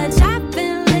we touch. I've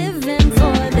been living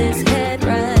for this head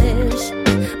rush,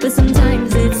 but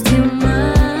sometimes it's too much.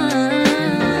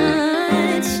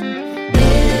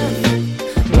 If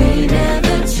we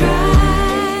never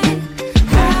try,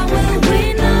 how will we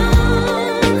know,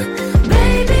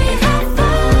 baby, how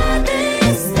far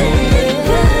this thing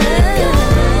could go?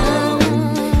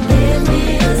 Give me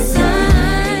a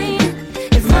sign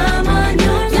if I'm on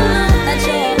your mind.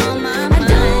 I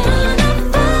don't wanna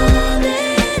fall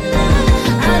in love.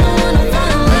 I don't wanna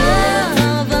fall in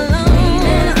love alone. We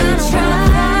never try.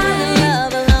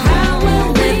 How will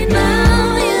we know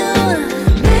you,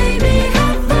 baby?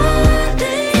 How far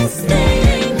this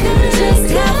thing could just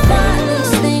how far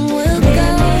this thing will go?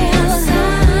 Give me a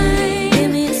sign. Give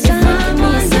me a sign.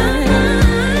 I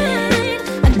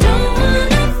don't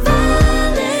wanna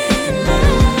fall in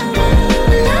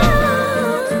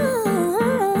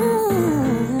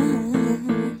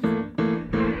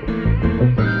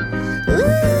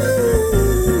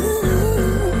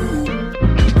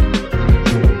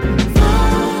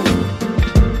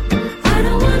I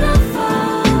don't wanna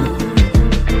fall.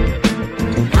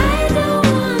 I don't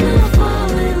wanna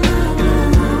fall in love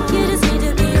alone. You just need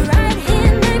to be right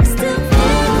here next to me,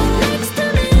 next to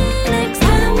me, next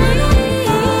to me.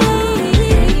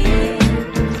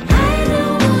 I don't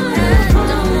wanna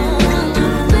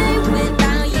be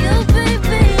without you,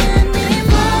 baby,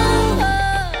 anymore.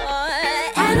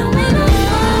 I don't wanna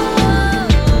fall.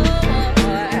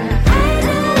 I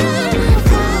don't wanna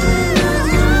fall in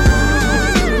love.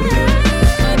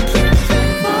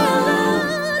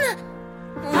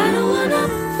 I don't wanna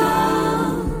fall.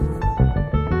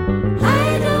 I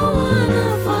don't wanna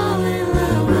fall in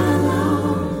love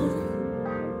alone.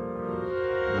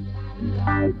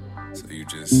 So you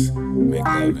just make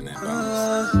love in that box.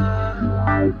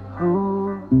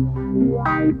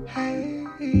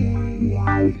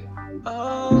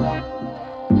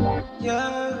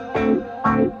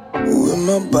 When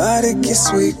my body gets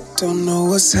weak, don't know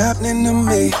what's happening to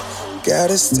me.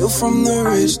 Gotta steal from the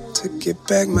rich to get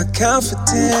back my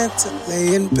confidence. To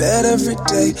lay in bed every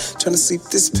day, trying to sleep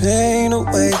this pain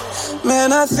away.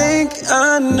 Man, I think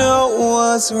I know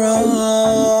what's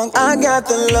wrong. I got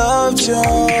the love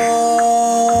charm.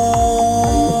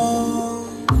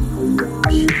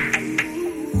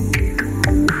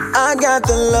 I got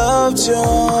the love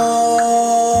charm.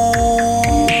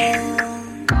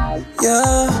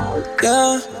 Yeah.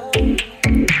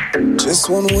 Just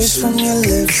one wish from your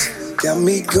lips got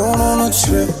me going on a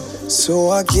trip. So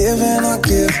I give and I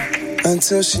give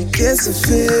until she gets it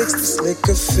fixed. This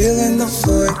liquor filling the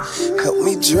void, help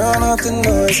me drown out the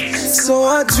noise. So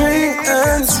I drink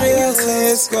until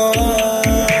it's gone.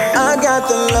 I got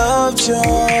the love charm.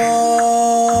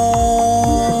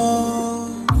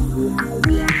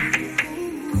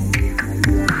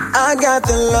 I got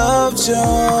the love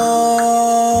charm.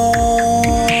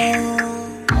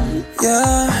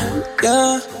 Yeah.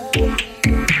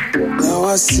 Now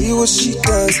I see what she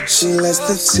does. She lets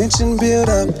the tension build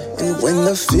up, and when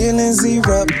the feelings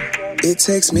erupt, it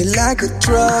takes me like a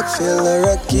drug. Feel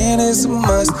her again is a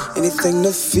must. Anything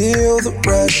to feel the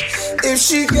rush. If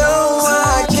she go,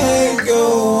 I can't go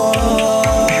on.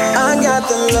 I got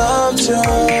the love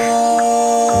charm.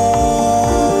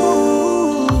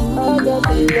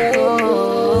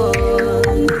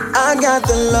 I got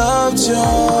the love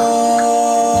charm.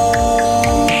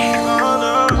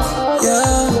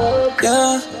 Yeah.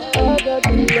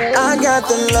 I got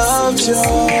the love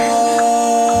charm.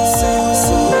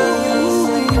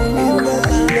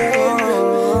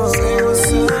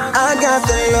 I got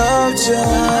the love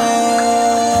charm.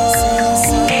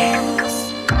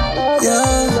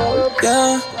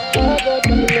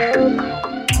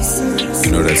 You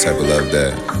know that type of love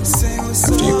that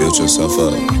after you build yourself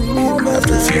up,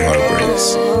 after a few heartbreaks,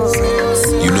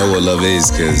 you know what love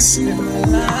is, cause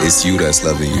it's you that's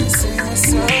loving you.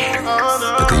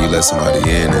 But then you let somebody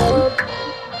in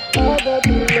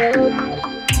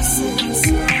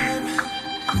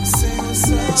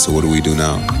and so what do we do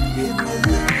now?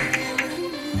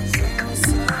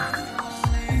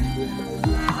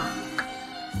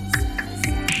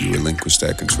 You relinquish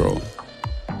that control.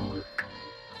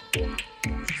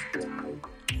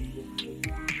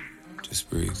 Just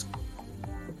breathe.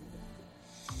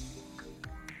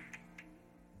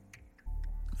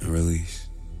 And release.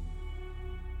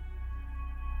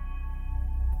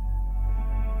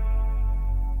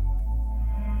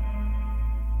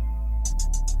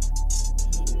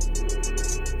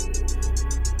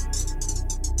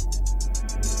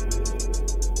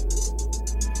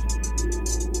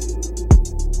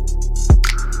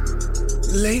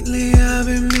 Lately I've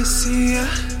been missing you.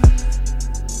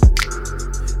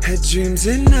 Had dreams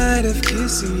at night of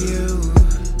kissing you.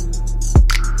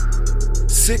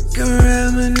 Sick of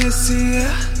reminiscing you.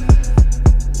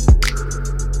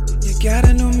 You got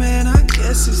a new man, I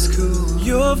guess it's cool.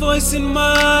 Your voice in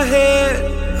my head,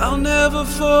 I'll never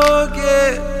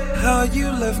forget how you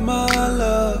left my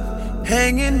love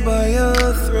hanging by a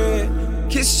thread.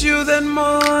 Kissed you that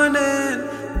morning,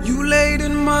 you laid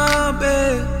in my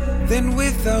bed. Then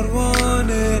without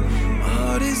warning, my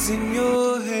heart is in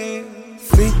your hand.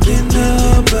 Thinking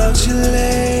about you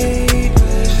lately,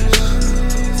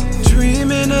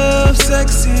 dreaming of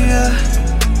sexing you.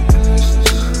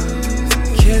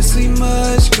 Can't sleep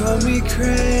much, call me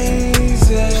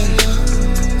crazy.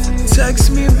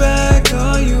 Text me back,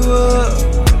 call you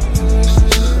up.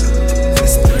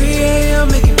 It's 3 a.m.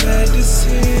 making bad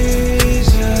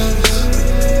decisions.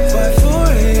 By 4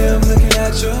 a.m. looking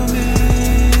at your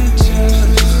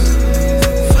mentions.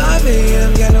 5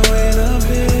 a.m. got no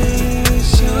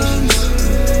inhibitions.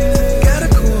 Got a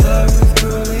cool heart with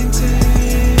cruel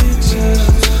intentions.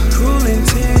 Cruel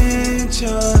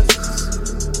intentions.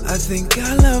 I think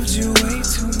I loved you way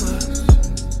too much.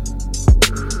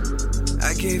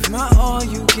 I gave my all,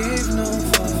 you gave no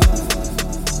fuck.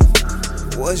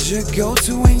 Was your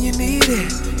go-to when you need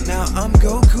it. Now I'm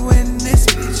Goku in this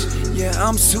bitch. Yeah,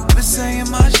 I'm Super Saiyan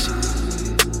my shit.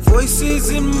 Voices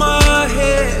in my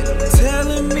head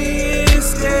telling me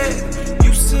instead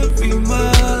used to be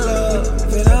my love,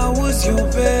 that I was your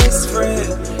best friend.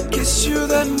 Kissed you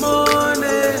that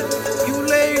morning, you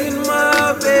laid in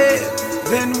my bed.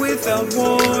 Then without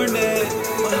warning,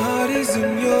 my heart is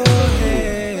in your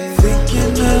head.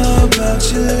 Thinking about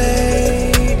you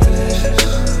lately,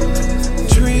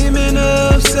 dreaming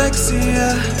of sexing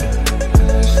you.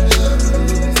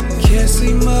 Can't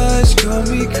sleep much, call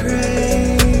me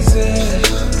crazy.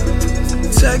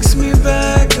 Text me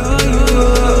back, call you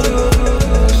up.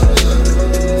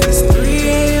 It's 3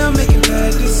 a.m. making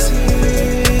bad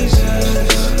decisions.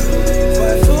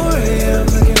 By 4 a.m.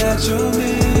 looking at your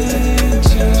man.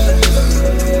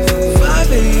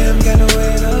 5 a.m. got no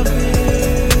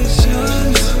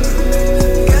inhibitions.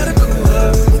 Got a cool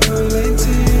heart with cruel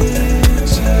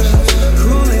intentions.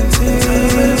 Cruel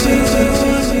intentions.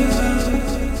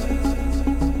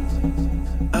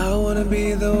 I wanna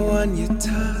be the one you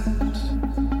touch.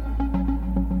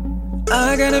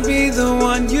 I gotta be the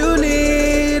one you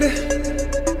need.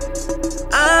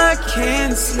 I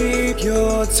can't sleep,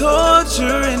 you're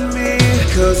torturing me.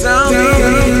 Cause I'm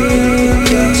thinking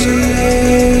about you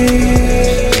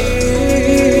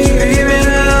dreaming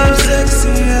of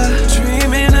sexing you.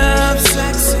 Dreaming of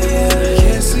sexing you.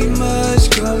 Can't sleep much,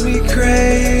 call me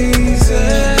crazy.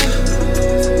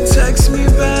 Text me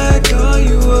back, call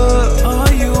you up.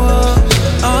 Are you up?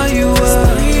 Are you up?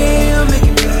 It's 3 a.m.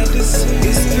 making bad decisions.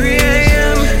 It's 3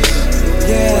 a.m.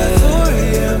 Yeah. By 4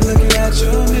 a.m. looking at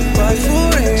your man. By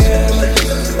 4 a.m.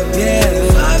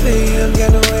 Yeah. 5 a.m.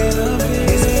 got no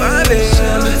inhibitions. It's 5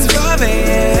 a.m. It's 5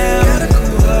 a.m. Got a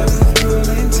cool heart with cruel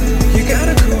intentions. You got a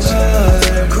cool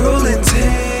heart, cruel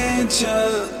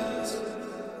intentions.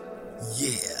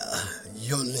 Yeah,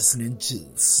 you're listening to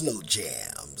Slow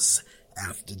Jams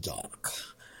After Dark.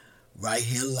 Right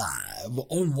here live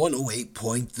on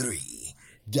 108.3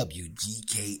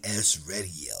 WGKS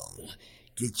Radio.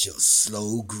 Get your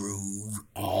slow groove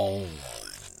on.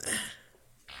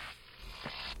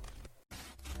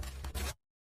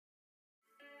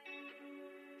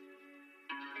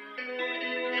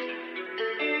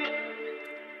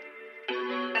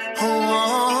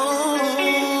 Oh,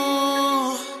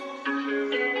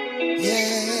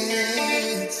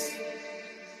 yes.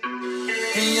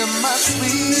 You're my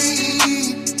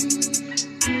sweet.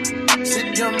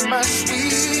 Said you're my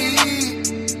sweet.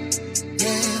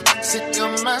 Yeah, said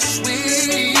you're my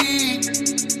sweet.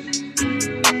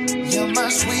 You're my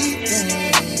sweet thing.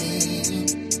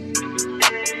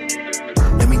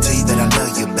 Let me tell you that I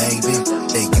love you, baby.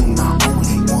 That you my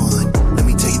only one. Let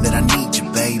me tell you that I need you,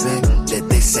 baby. That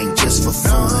this ain't just for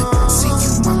fun. See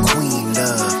you my queen,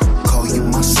 love. Call you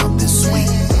my something sweet.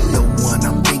 The one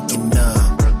I'm thinking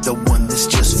of. The one that's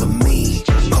just for me.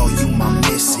 Call you my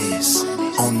missus.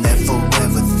 On that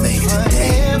forever thing.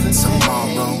 Today,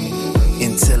 tomorrow,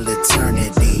 until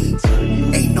eternity.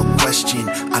 Ain't no question,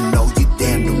 I know you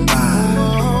damn to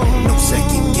ride. No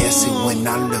second guessing when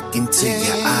I look into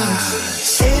your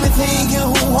eyes. Anything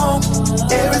you want,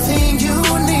 everything you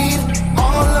need,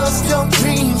 all of your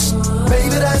dreams,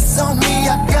 baby, that's on me.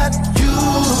 I got you,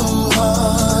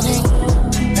 honey,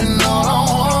 and all I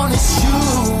want is you,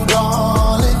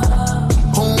 darling.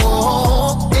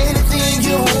 Oh, anything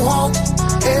you want,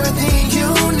 everything you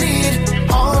need,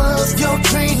 all of your dreams.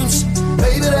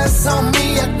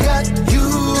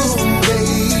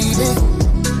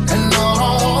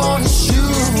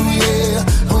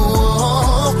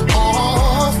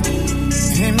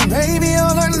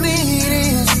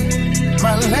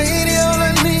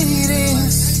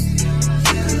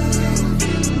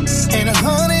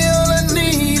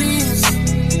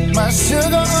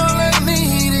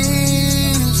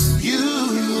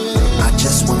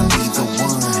 just wanna be the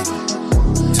one.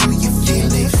 Do you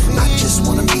feel it? I just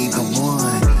wanna be the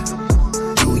one.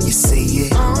 Do you see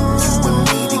it? You and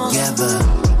me together,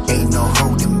 ain't no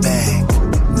holding back.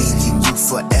 Me and you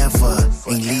forever,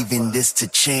 ain't leaving this to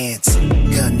chance.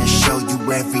 Gonna show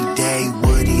you every day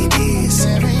what it is.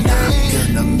 Not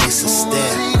gonna miss a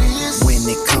step when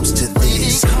it comes to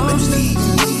this. Believe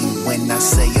me when I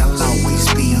say I'll always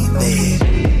be there.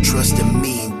 Trust in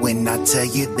me when I tell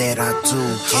you that I do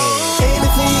care.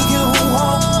 Anything you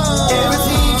want,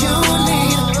 everything you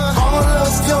need, all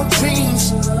of your dreams,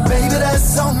 baby,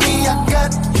 that's on me. I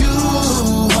got you,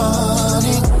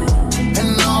 honey,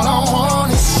 and all I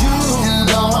want is you, and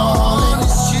all I want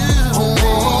is you.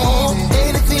 Oh,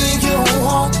 anything you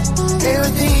want,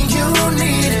 everything you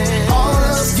need, all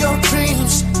of your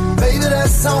dreams, baby,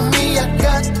 that's on me. I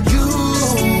got you,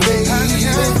 baby,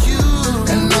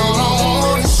 and all I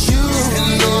want is you,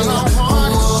 and all I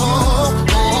want is you.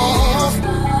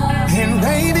 And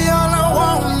baby, all I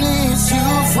want is you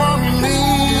from me.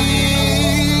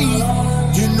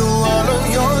 You know all of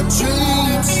your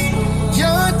dreams,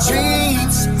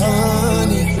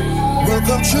 honey, will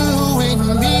come true in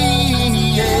me.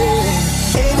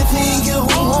 Yeah. Anything you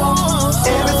want,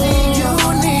 everything you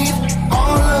need,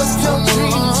 all of your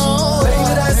dreams,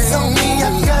 baby, that's on me. I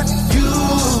got you,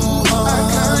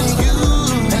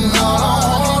 and all I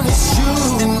want is you,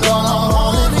 and all I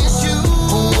want is you.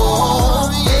 Oh,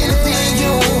 anything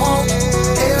you want,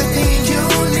 everything you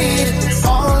need,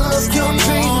 all of your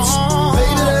dreams,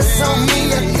 baby, that's on me.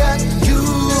 I got you,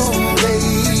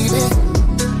 baby,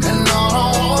 and all I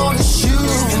want is you,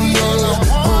 and all I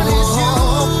want is you.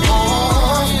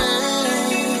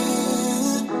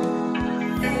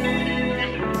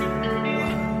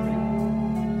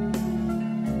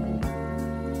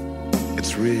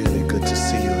 It's really good to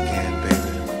see you again,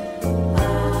 baby.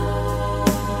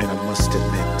 And I must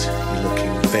admit, you're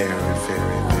looking very,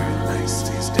 very, very nice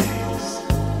these days.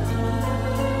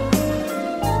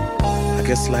 I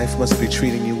guess life must be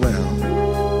treating you well.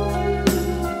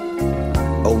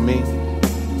 Oh, me?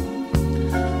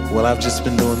 Well, I've just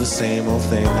been doing the same old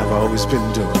thing I've always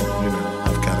been doing. You know,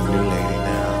 I've got a new lady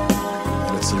now,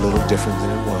 and it's a little different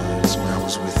than it was when I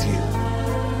was with you.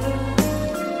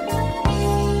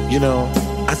 You know,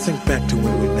 I think back to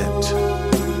when we met,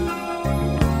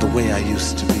 the way I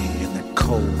used to be and the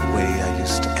cold way I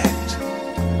used to act.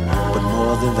 But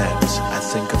more than that, I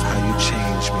think of how you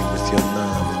changed me with your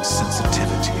love and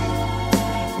sensitivity.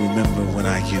 Remember when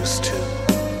I used to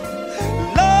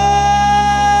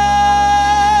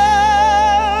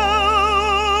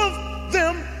love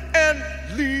them and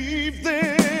leave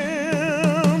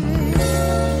them.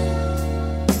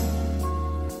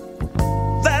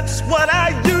 That's what I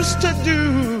used to do.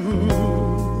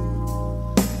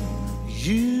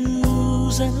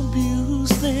 Use and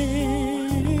abuse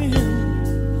them.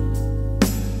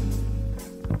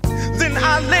 Then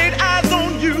I laid eyes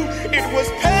on you. It was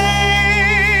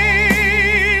pain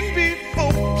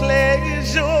before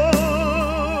pleasure.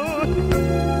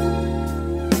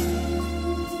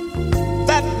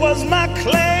 That was my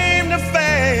claim to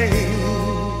fame.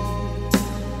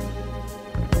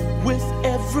 With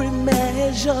every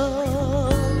measure,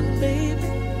 baby,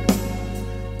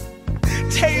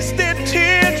 tasted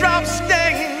teardrop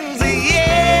stains,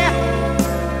 yeah.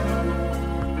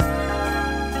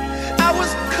 I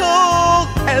was cold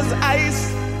as ice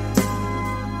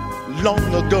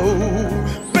long ago,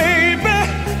 baby,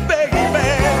 baby.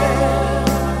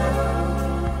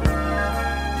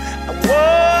 I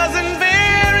wasn't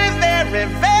very, very,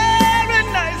 very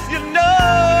nice, you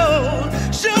know.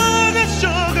 Sugar,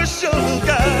 sugar,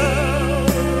 sugar.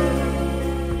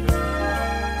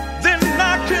 Then I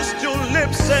kissed your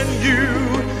lips and you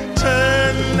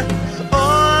turned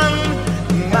on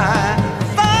my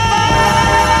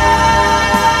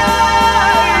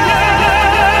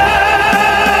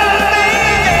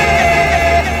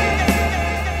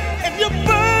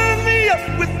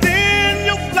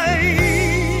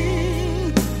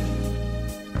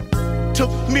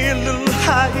me a little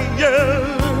higher,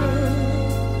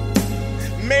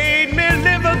 made me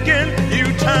live again. You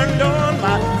turned on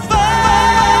my fire,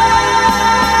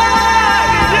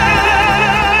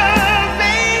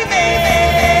 baby.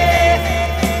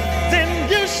 Then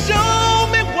you showed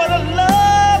me what a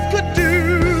love could do.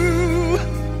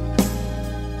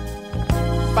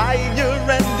 Fire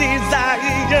and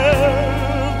desire,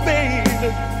 baby.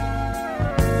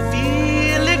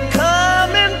 Feel it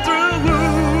coming through.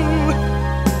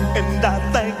 And I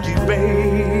thank you,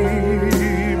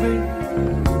 baby.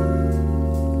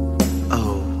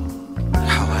 Oh,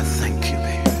 how I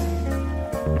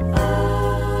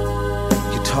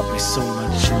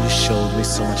showed me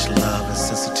so much love and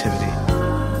sensitivity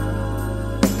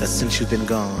that since you've been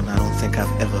gone, I don't think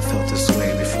I've ever felt this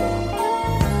way before.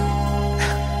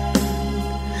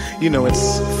 You know,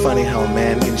 it's funny how a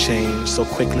man can change so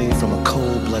quickly from a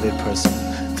cold-blooded person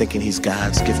thinking he's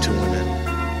God's gift to women.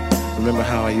 Remember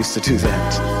how I used to do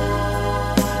that?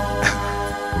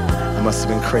 I must have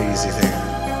been crazy then.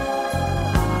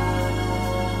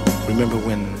 Remember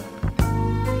when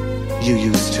you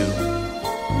used to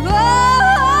love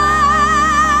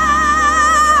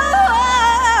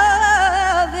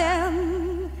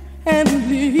them and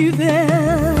leave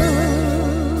them.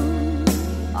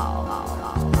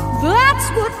 That's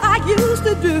what I used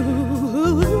to do.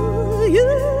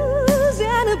 Use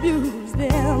and abuse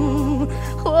them.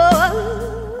 Oh.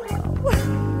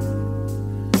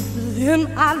 Then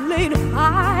I laid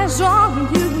eyes on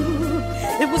you.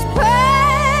 It was pain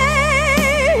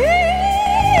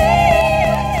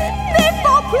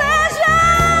before pleasure.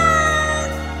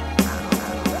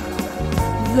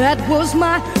 That was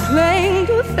my claim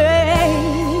to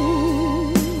fame.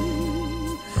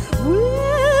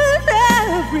 With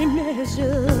every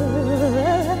measure,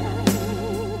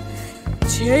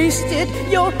 tasted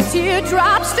your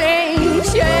teardrop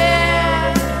stains, yeah.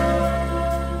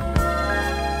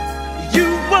 You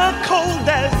were cold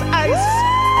as ice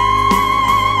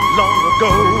long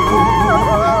ago,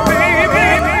 baby,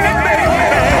 baby.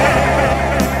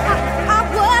 I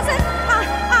wasn't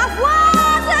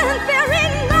very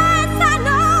nice, I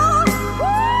know.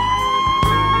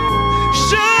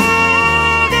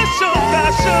 Sugar, sugar,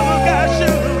 sugar,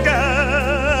 sugar.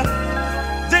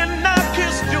 Then I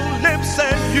kissed your lips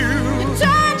and you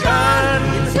turned on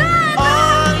my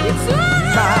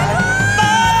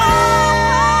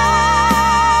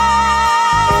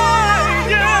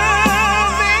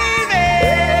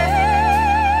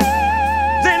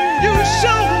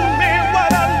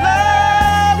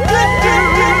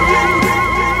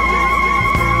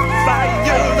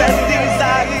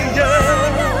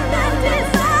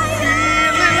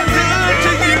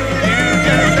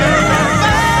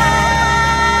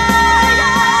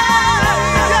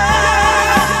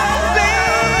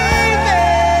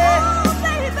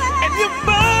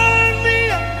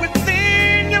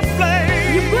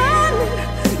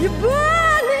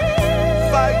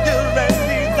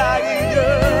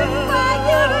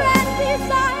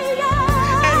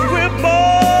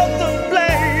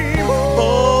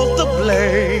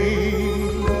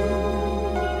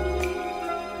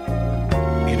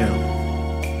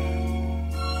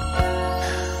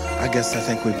I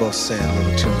think we both said a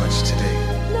little too much today.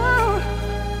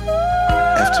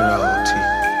 After all, T,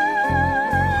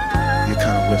 you're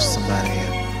kind of with somebody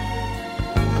and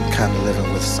I'm kind of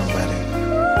living with somebody.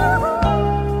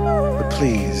 But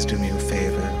please do me a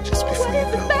favor just before you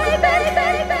go.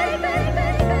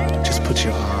 Just put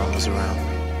your arms around me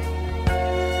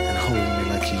and hold me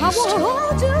like you used to.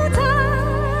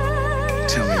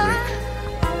 Tell me, Rick,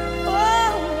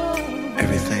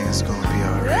 everything's gonna be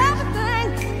all right.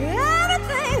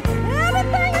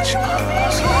 Put your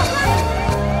arms around me.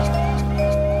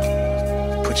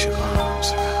 Put your arms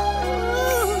around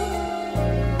me.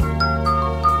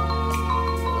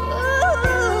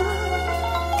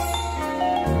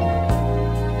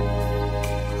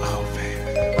 Oh,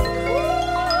 baby.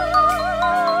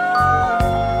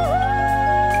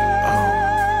 Oh,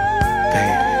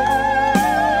 baby.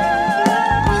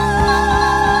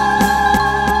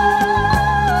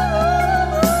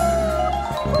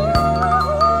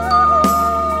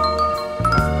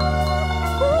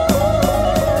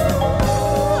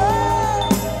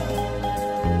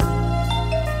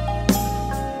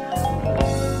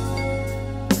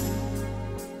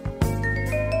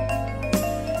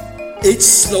 It's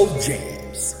Slow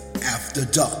Jams After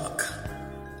Dark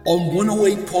on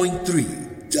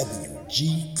 108.3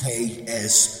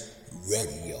 WGKS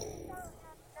Radio.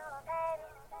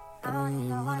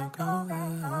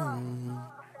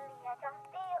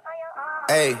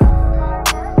 Hey,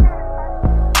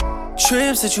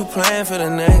 trips that you plan for the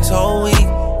next whole week.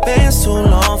 Bands too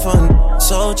long for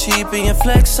so cheap and your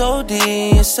flex OD,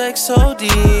 your sex OD.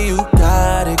 You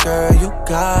got it, girl, you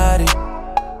got it.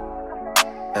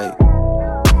 Hey,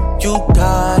 you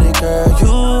got it, girl,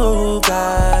 you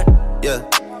got it. Yeah,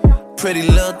 pretty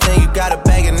little thing, you got a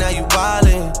bag and now you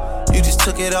wildin'. You just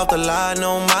took it off the line,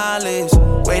 no mileage.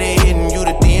 Way they hitting you,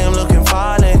 the DM looking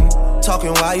violent.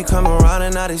 Talking while you come around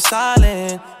and now they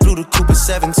silent. Through the Cooper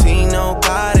 17, no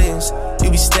guidance.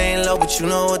 You be staying low, but you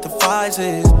know what the price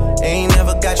is. Ain't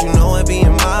never got you know it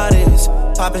being modest.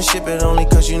 Poppin' shit, but only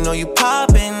cause you know you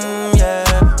poppin',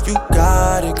 yeah. You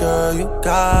got it, girl, you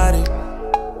got it.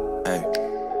 Hey.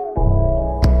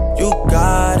 You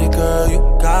got it, girl, you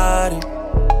got it.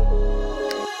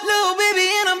 Little baby,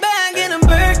 and I'm back in a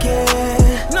Birkin.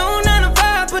 No 9 to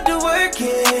 5, put the work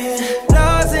in.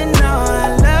 Laws and all,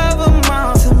 I love them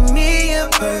all. To me, you're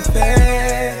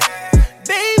perfect.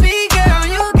 Baby girl,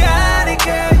 you got it,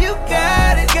 girl. You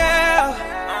got it, girl.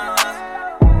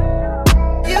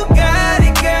 You got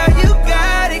it, girl. You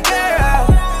got it, girl.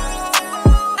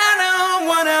 I don't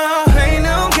wanna play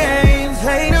no games,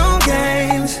 play no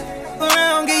games.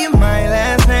 Around, give you my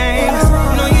last name.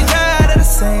 Know you tired of the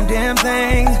same damn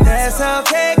thing. That's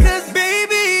okay, cause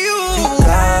baby, you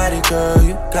got it, girl,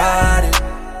 you got it.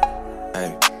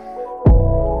 Hey.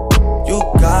 You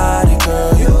got it,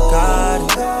 girl, you got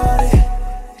it.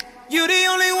 You the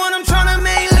only one I'm tryna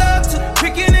make love to,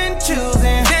 picking and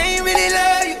choosing. They ain't really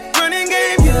love you, running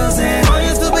game using. All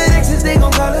your stupid exes, they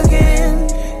gon' call again.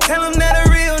 Tell them that a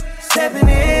real stepping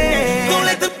in. Don't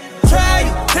let them try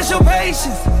you, test your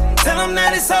patience. Tell them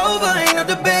that it's over, ain't no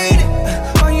debating.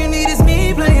 All you need is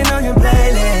me playing on your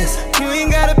playlist. You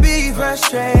ain't gotta be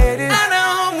frustrated. I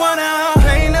don't wanna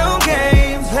play no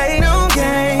games, play no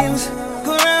games.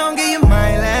 Go around, give you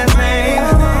my last name.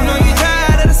 Know you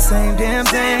tired of the same damn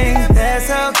thing. That's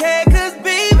okay, cause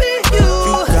baby, you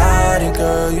got it,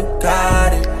 girl, you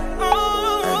got it.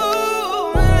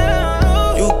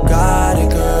 You got it,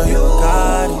 girl, you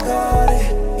got it.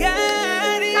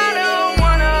 I don't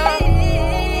wanna,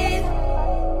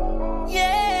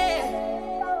 yeah.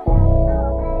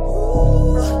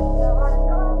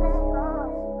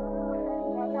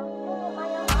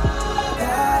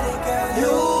 Got it, girl,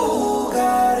 you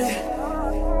got it.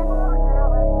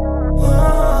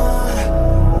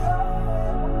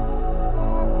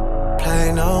 Play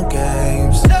no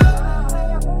games.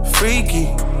 Freaky.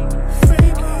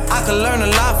 I could learn a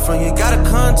lot from you. Gotta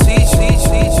come teach.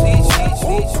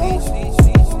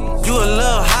 You a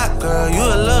little hot girl. You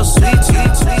a little sweet.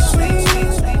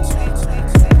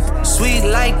 Sweet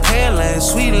like Pearland.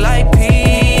 Sweet like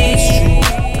peach.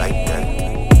 Like that.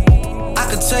 I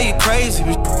could tell you crazy,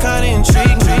 but kinda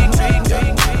intrigued me.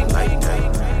 Like that.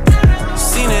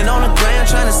 Seen it on the ground,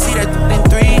 tryna see that in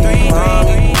 3D.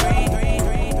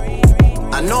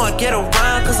 I know I get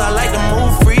around cause I like to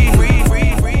move free.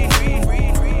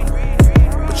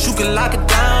 But you can lock it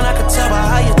down, I can tell by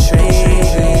how you treat.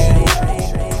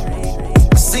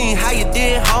 I seen how you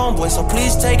did, homeboy, so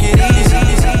please take it easy.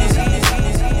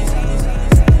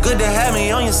 Good to have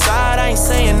me on your side, I ain't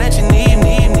saying that you need.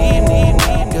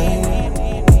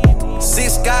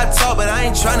 6 got tall, but I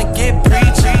ain't tryna get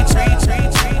preachy.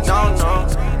 No.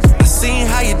 I seen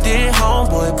how you did,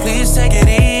 homeboy, please take it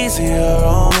easier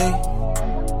on me.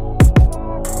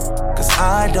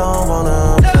 I don't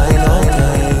wanna play no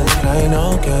games, play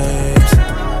no games.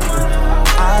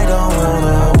 I don't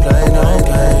wanna play no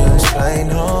games, play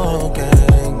no games.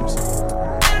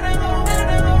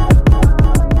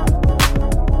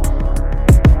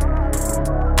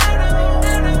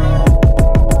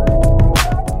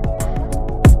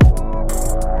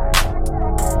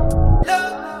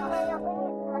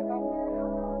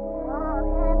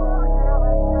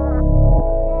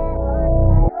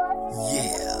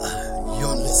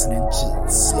 Listening to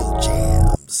Slow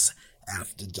Jams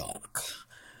After Dark,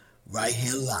 right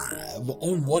here live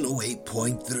on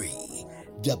 108.3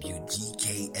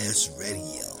 WGKS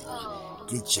Radio.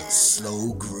 Get your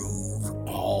slow groove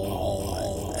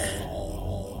on.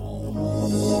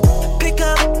 Pick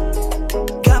up,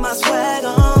 got my swag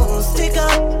on. Stick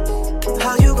up,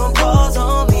 how you gon' pause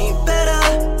on me? Better,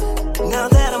 now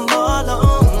that I'm all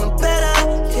alone. Better,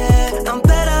 yeah, I'm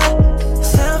better.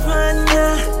 Self right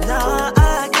now I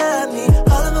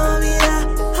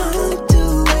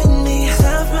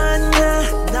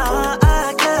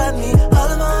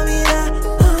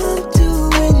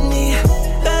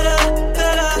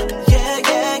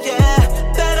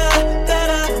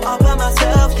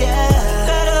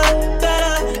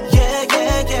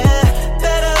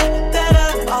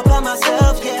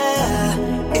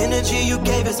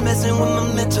messing with my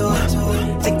mental.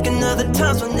 Thinking of the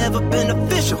times when never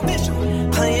beneficial.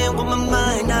 Playing with my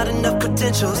mind, not enough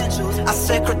credentials. I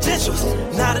said credentials,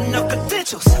 not enough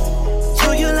credentials.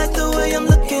 Do you like the way I'm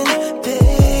looking,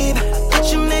 babe? I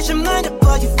thought you made your mind up,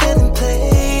 are you feeling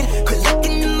played? Quit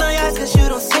looking in my eyes cause you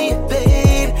don't see it,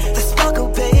 babe. The sparkle,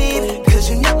 babe, cause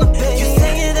you're not my babe. You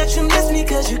saying that you miss me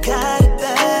cause you got it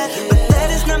bad, but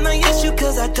that is not my issue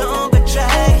cause I don't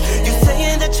betray. You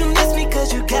saying that you miss me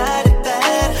cause you got it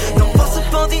bad. Don't fuss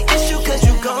up on the issue cause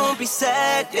you gon' be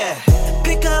sad, yeah.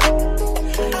 Pick up,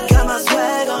 got my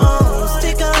swag on.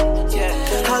 Stick up, yeah.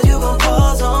 How you gon'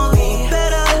 pause on me?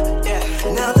 Better, yeah.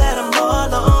 Now that I'm all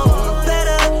alone.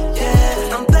 Better,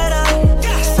 yeah. I'm better.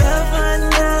 Self right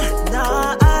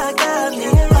now I got me.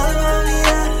 All around me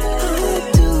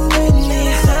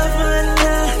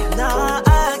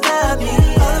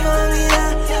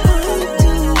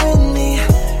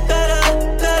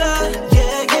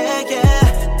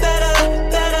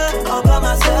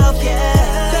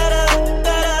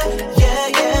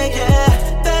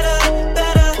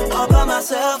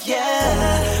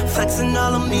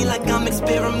like I'm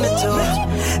experimental.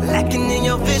 Lacking in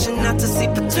your vision not to see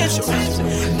potential.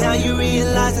 Now you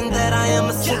realizing that I am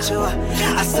essential.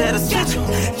 I said essential,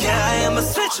 yeah, I am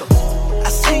essential. I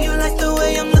see you like the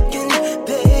way I'm looking,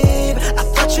 babe. I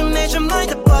thought you made your mind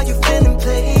up, are you feeling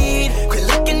played? Quit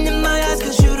looking in my eyes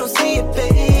cause you don't see it,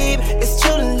 babe. It's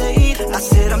too late, I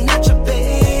said I'm not your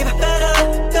babe. Better,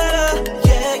 better,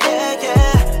 yeah, yeah,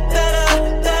 yeah. Better,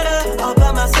 better, all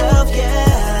by myself,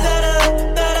 yeah. Better,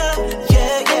 better,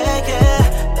 yeah, yeah, yeah.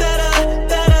 Better,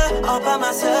 better, all by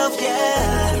myself,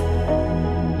 yeah.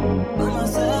 By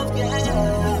myself,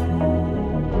 yeah.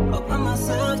 All by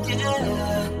myself, yeah.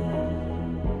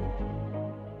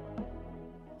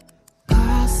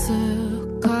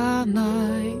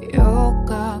予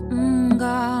感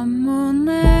が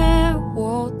胸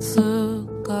をつ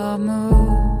かむ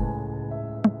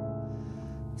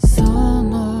そ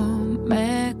の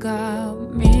目が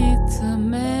見つ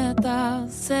めた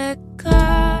世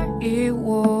界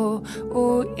を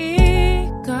追い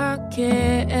か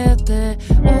けて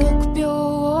臆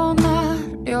病な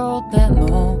両手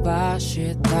伸ば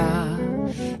した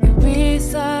指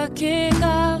先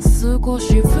が少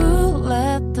し触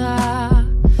れた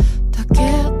だけ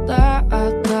だっ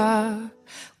た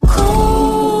声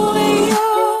よ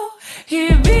響い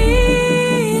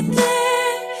て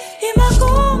今こ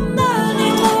んな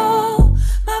にも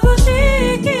眩し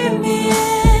い君へ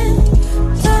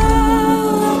た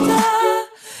だ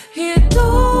一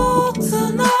つ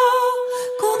の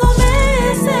このメ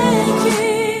ッセージ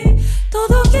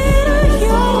届けるよ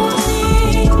うに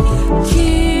き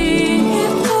っ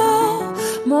と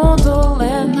戻れ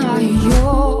ないよ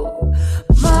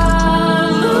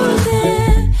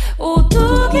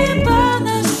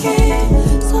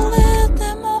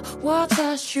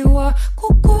私は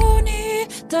ここにい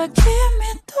た君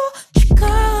と誓っ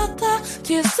た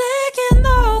奇跡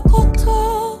のこ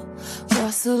と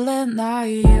忘れな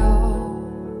いよ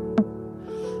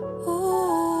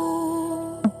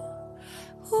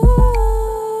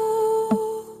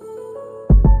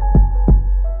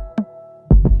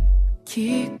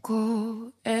聞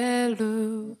こえ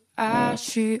る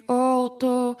足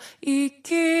音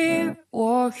息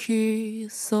を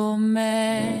潜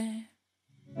め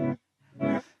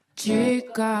時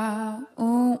間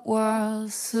は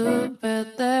すべ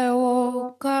て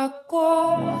を過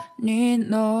去に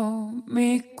飲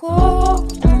み込ん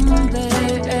で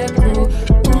いく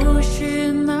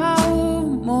失う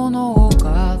ものを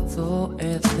数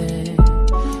えて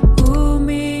生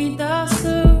み出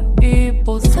す一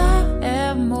歩さ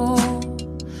えも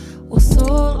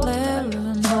恐れる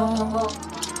の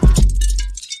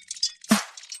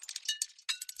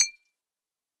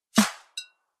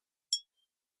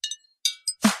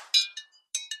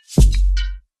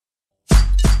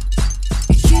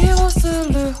す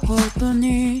るほど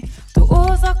に遠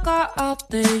ざかっ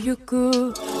てゆ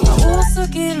く青す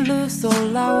ぎる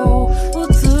空を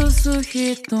映す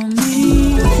瞳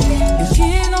雪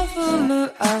の降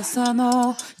る朝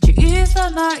の小さ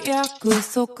な約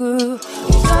束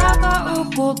疑う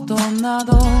ことな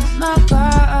どな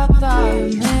かったよ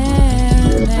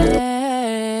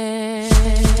ね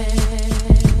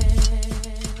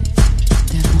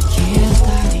でも消えた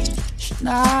りし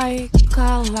ない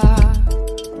から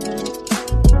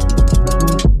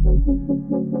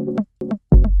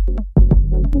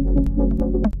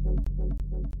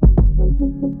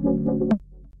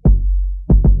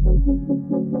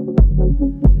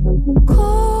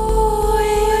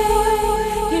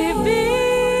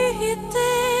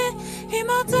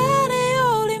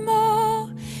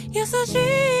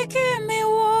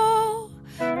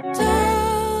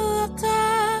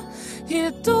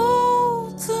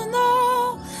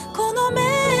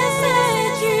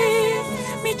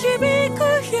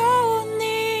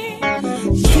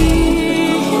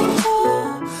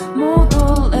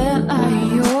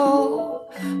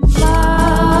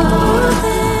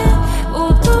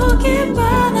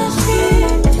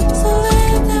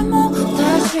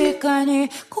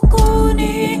ここ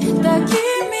にいた君が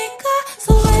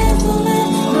それぞ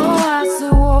れの明日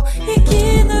を生き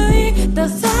抜いた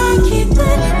先で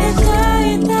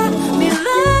描いた未来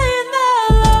な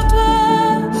ら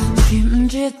ば信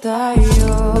じたい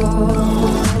よ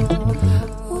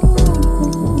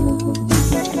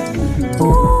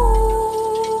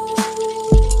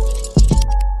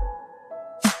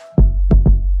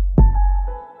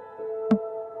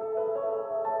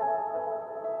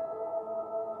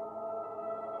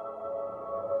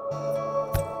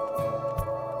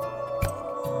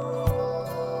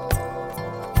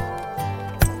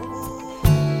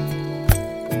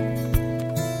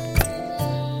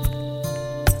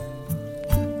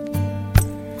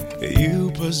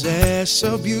possess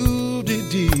a beauty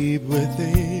deep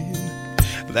within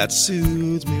that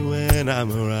soothes me when I'm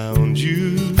around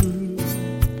you.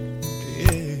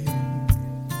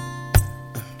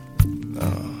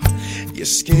 Your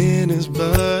skin is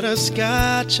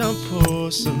butterscotch on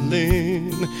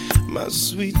porcelain. My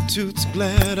sweet tooth's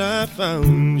glad I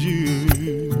found you.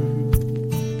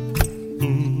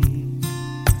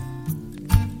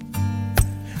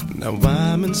 Now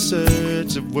I'm in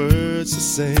search of words to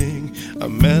sing, a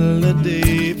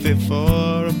melody fit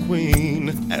for a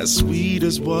queen, as sweet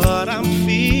as what I'm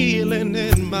feeling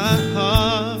in my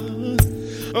heart.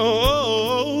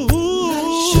 Oh,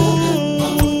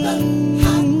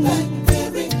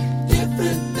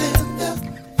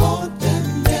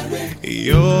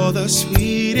 you're the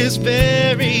sweetest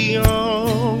berry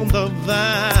on the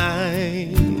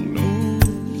vine. Ooh.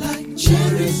 Like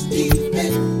cherries deep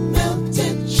in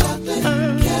melted chocolate,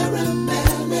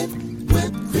 caramel and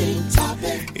whipped cream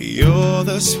topping. You're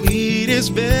the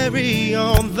sweetest berry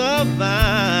on the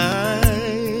vine.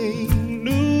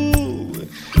 Ooh.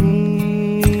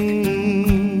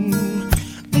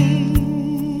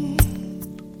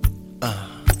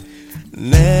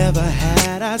 Never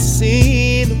had I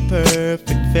seen a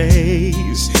perfect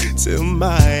face till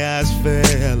my eyes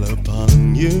fell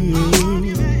upon you.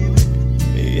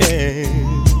 Yeah.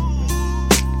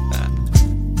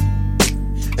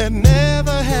 And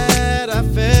never had I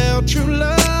felt true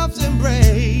love's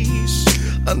embrace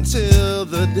until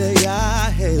the day I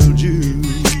held you.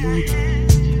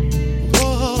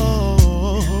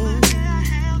 Whoa.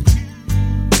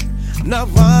 Now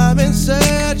I'm in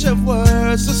search of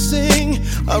words to sing,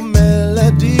 a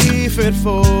melody fit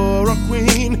for a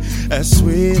queen, as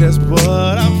sweet as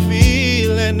what I'm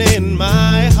feeling in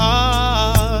my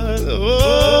heart.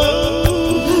 Oh,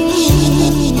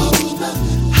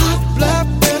 hot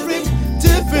blackberry,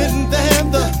 different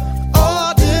than the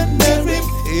ordinary.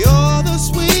 You're the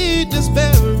sweetest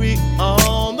berry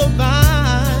on the vine.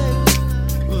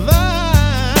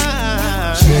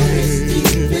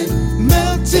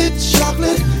 Melted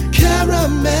chocolate,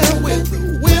 caramel with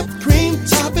whipped cream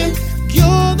topping.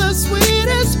 You're the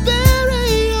sweetest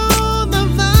berry on the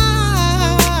vine.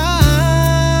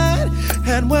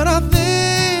 And when I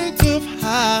think of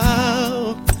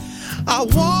how I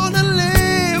wanna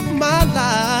live my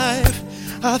life,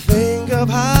 I think of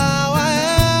how I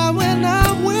am when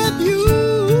I'm with you.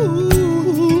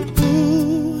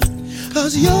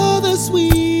 'Cause you're the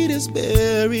sweetest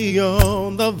berry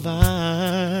on the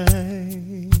vine.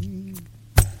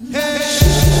 Hey,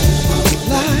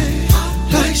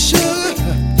 like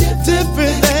sugar,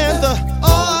 different than the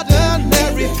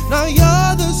ordinary. Now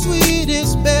you're the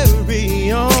sweetest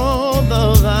berry on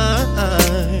the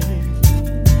vine.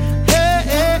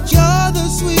 Hey, you're the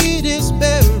sweetest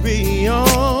berry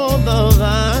on the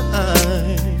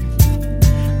vine.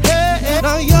 Hey,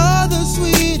 now you're the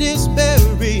sweetest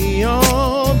berry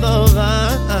on the vine.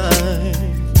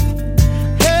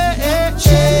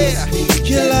 Hey,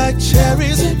 you like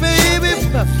cherries, baby,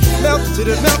 melted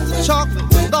and melted chocolate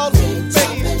with all the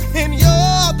baby, and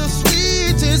you're the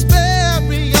sweetest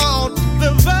berry on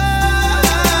the vine.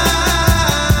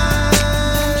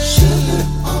 Sugar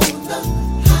on the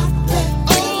hot blackberry,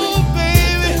 oh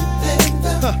baby,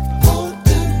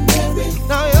 ordinary.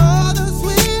 Now you're the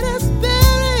sweetest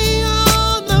berry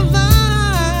on the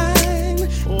vine.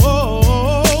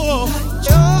 Whoa,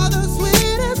 you're the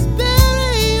sweetest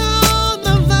berry on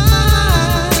the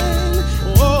vine.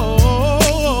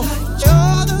 Whoa,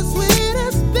 you're the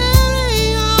sweetest berry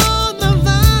on the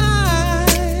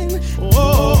vine.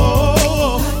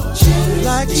 Whoa,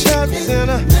 like cherries in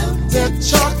a melted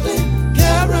chocolate,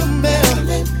 caramel,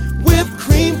 whipped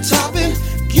cream topping.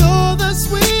 You're the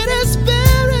sweetest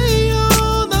berry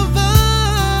on the vine.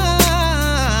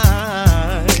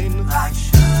 Like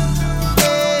sugar,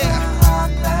 yeah.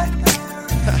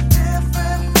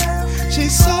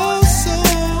 She's so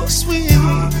sweet.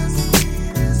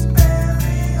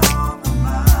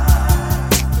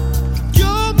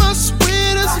 You're my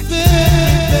sweetest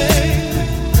berry.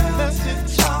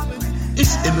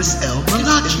 It's MSL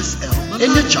Malachi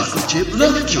and the Chocolate Chip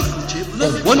Love King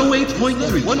on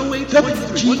 108.3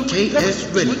 WGKS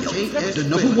Radio, the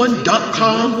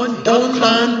 #1.com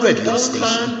online radio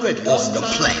station on the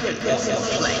planet.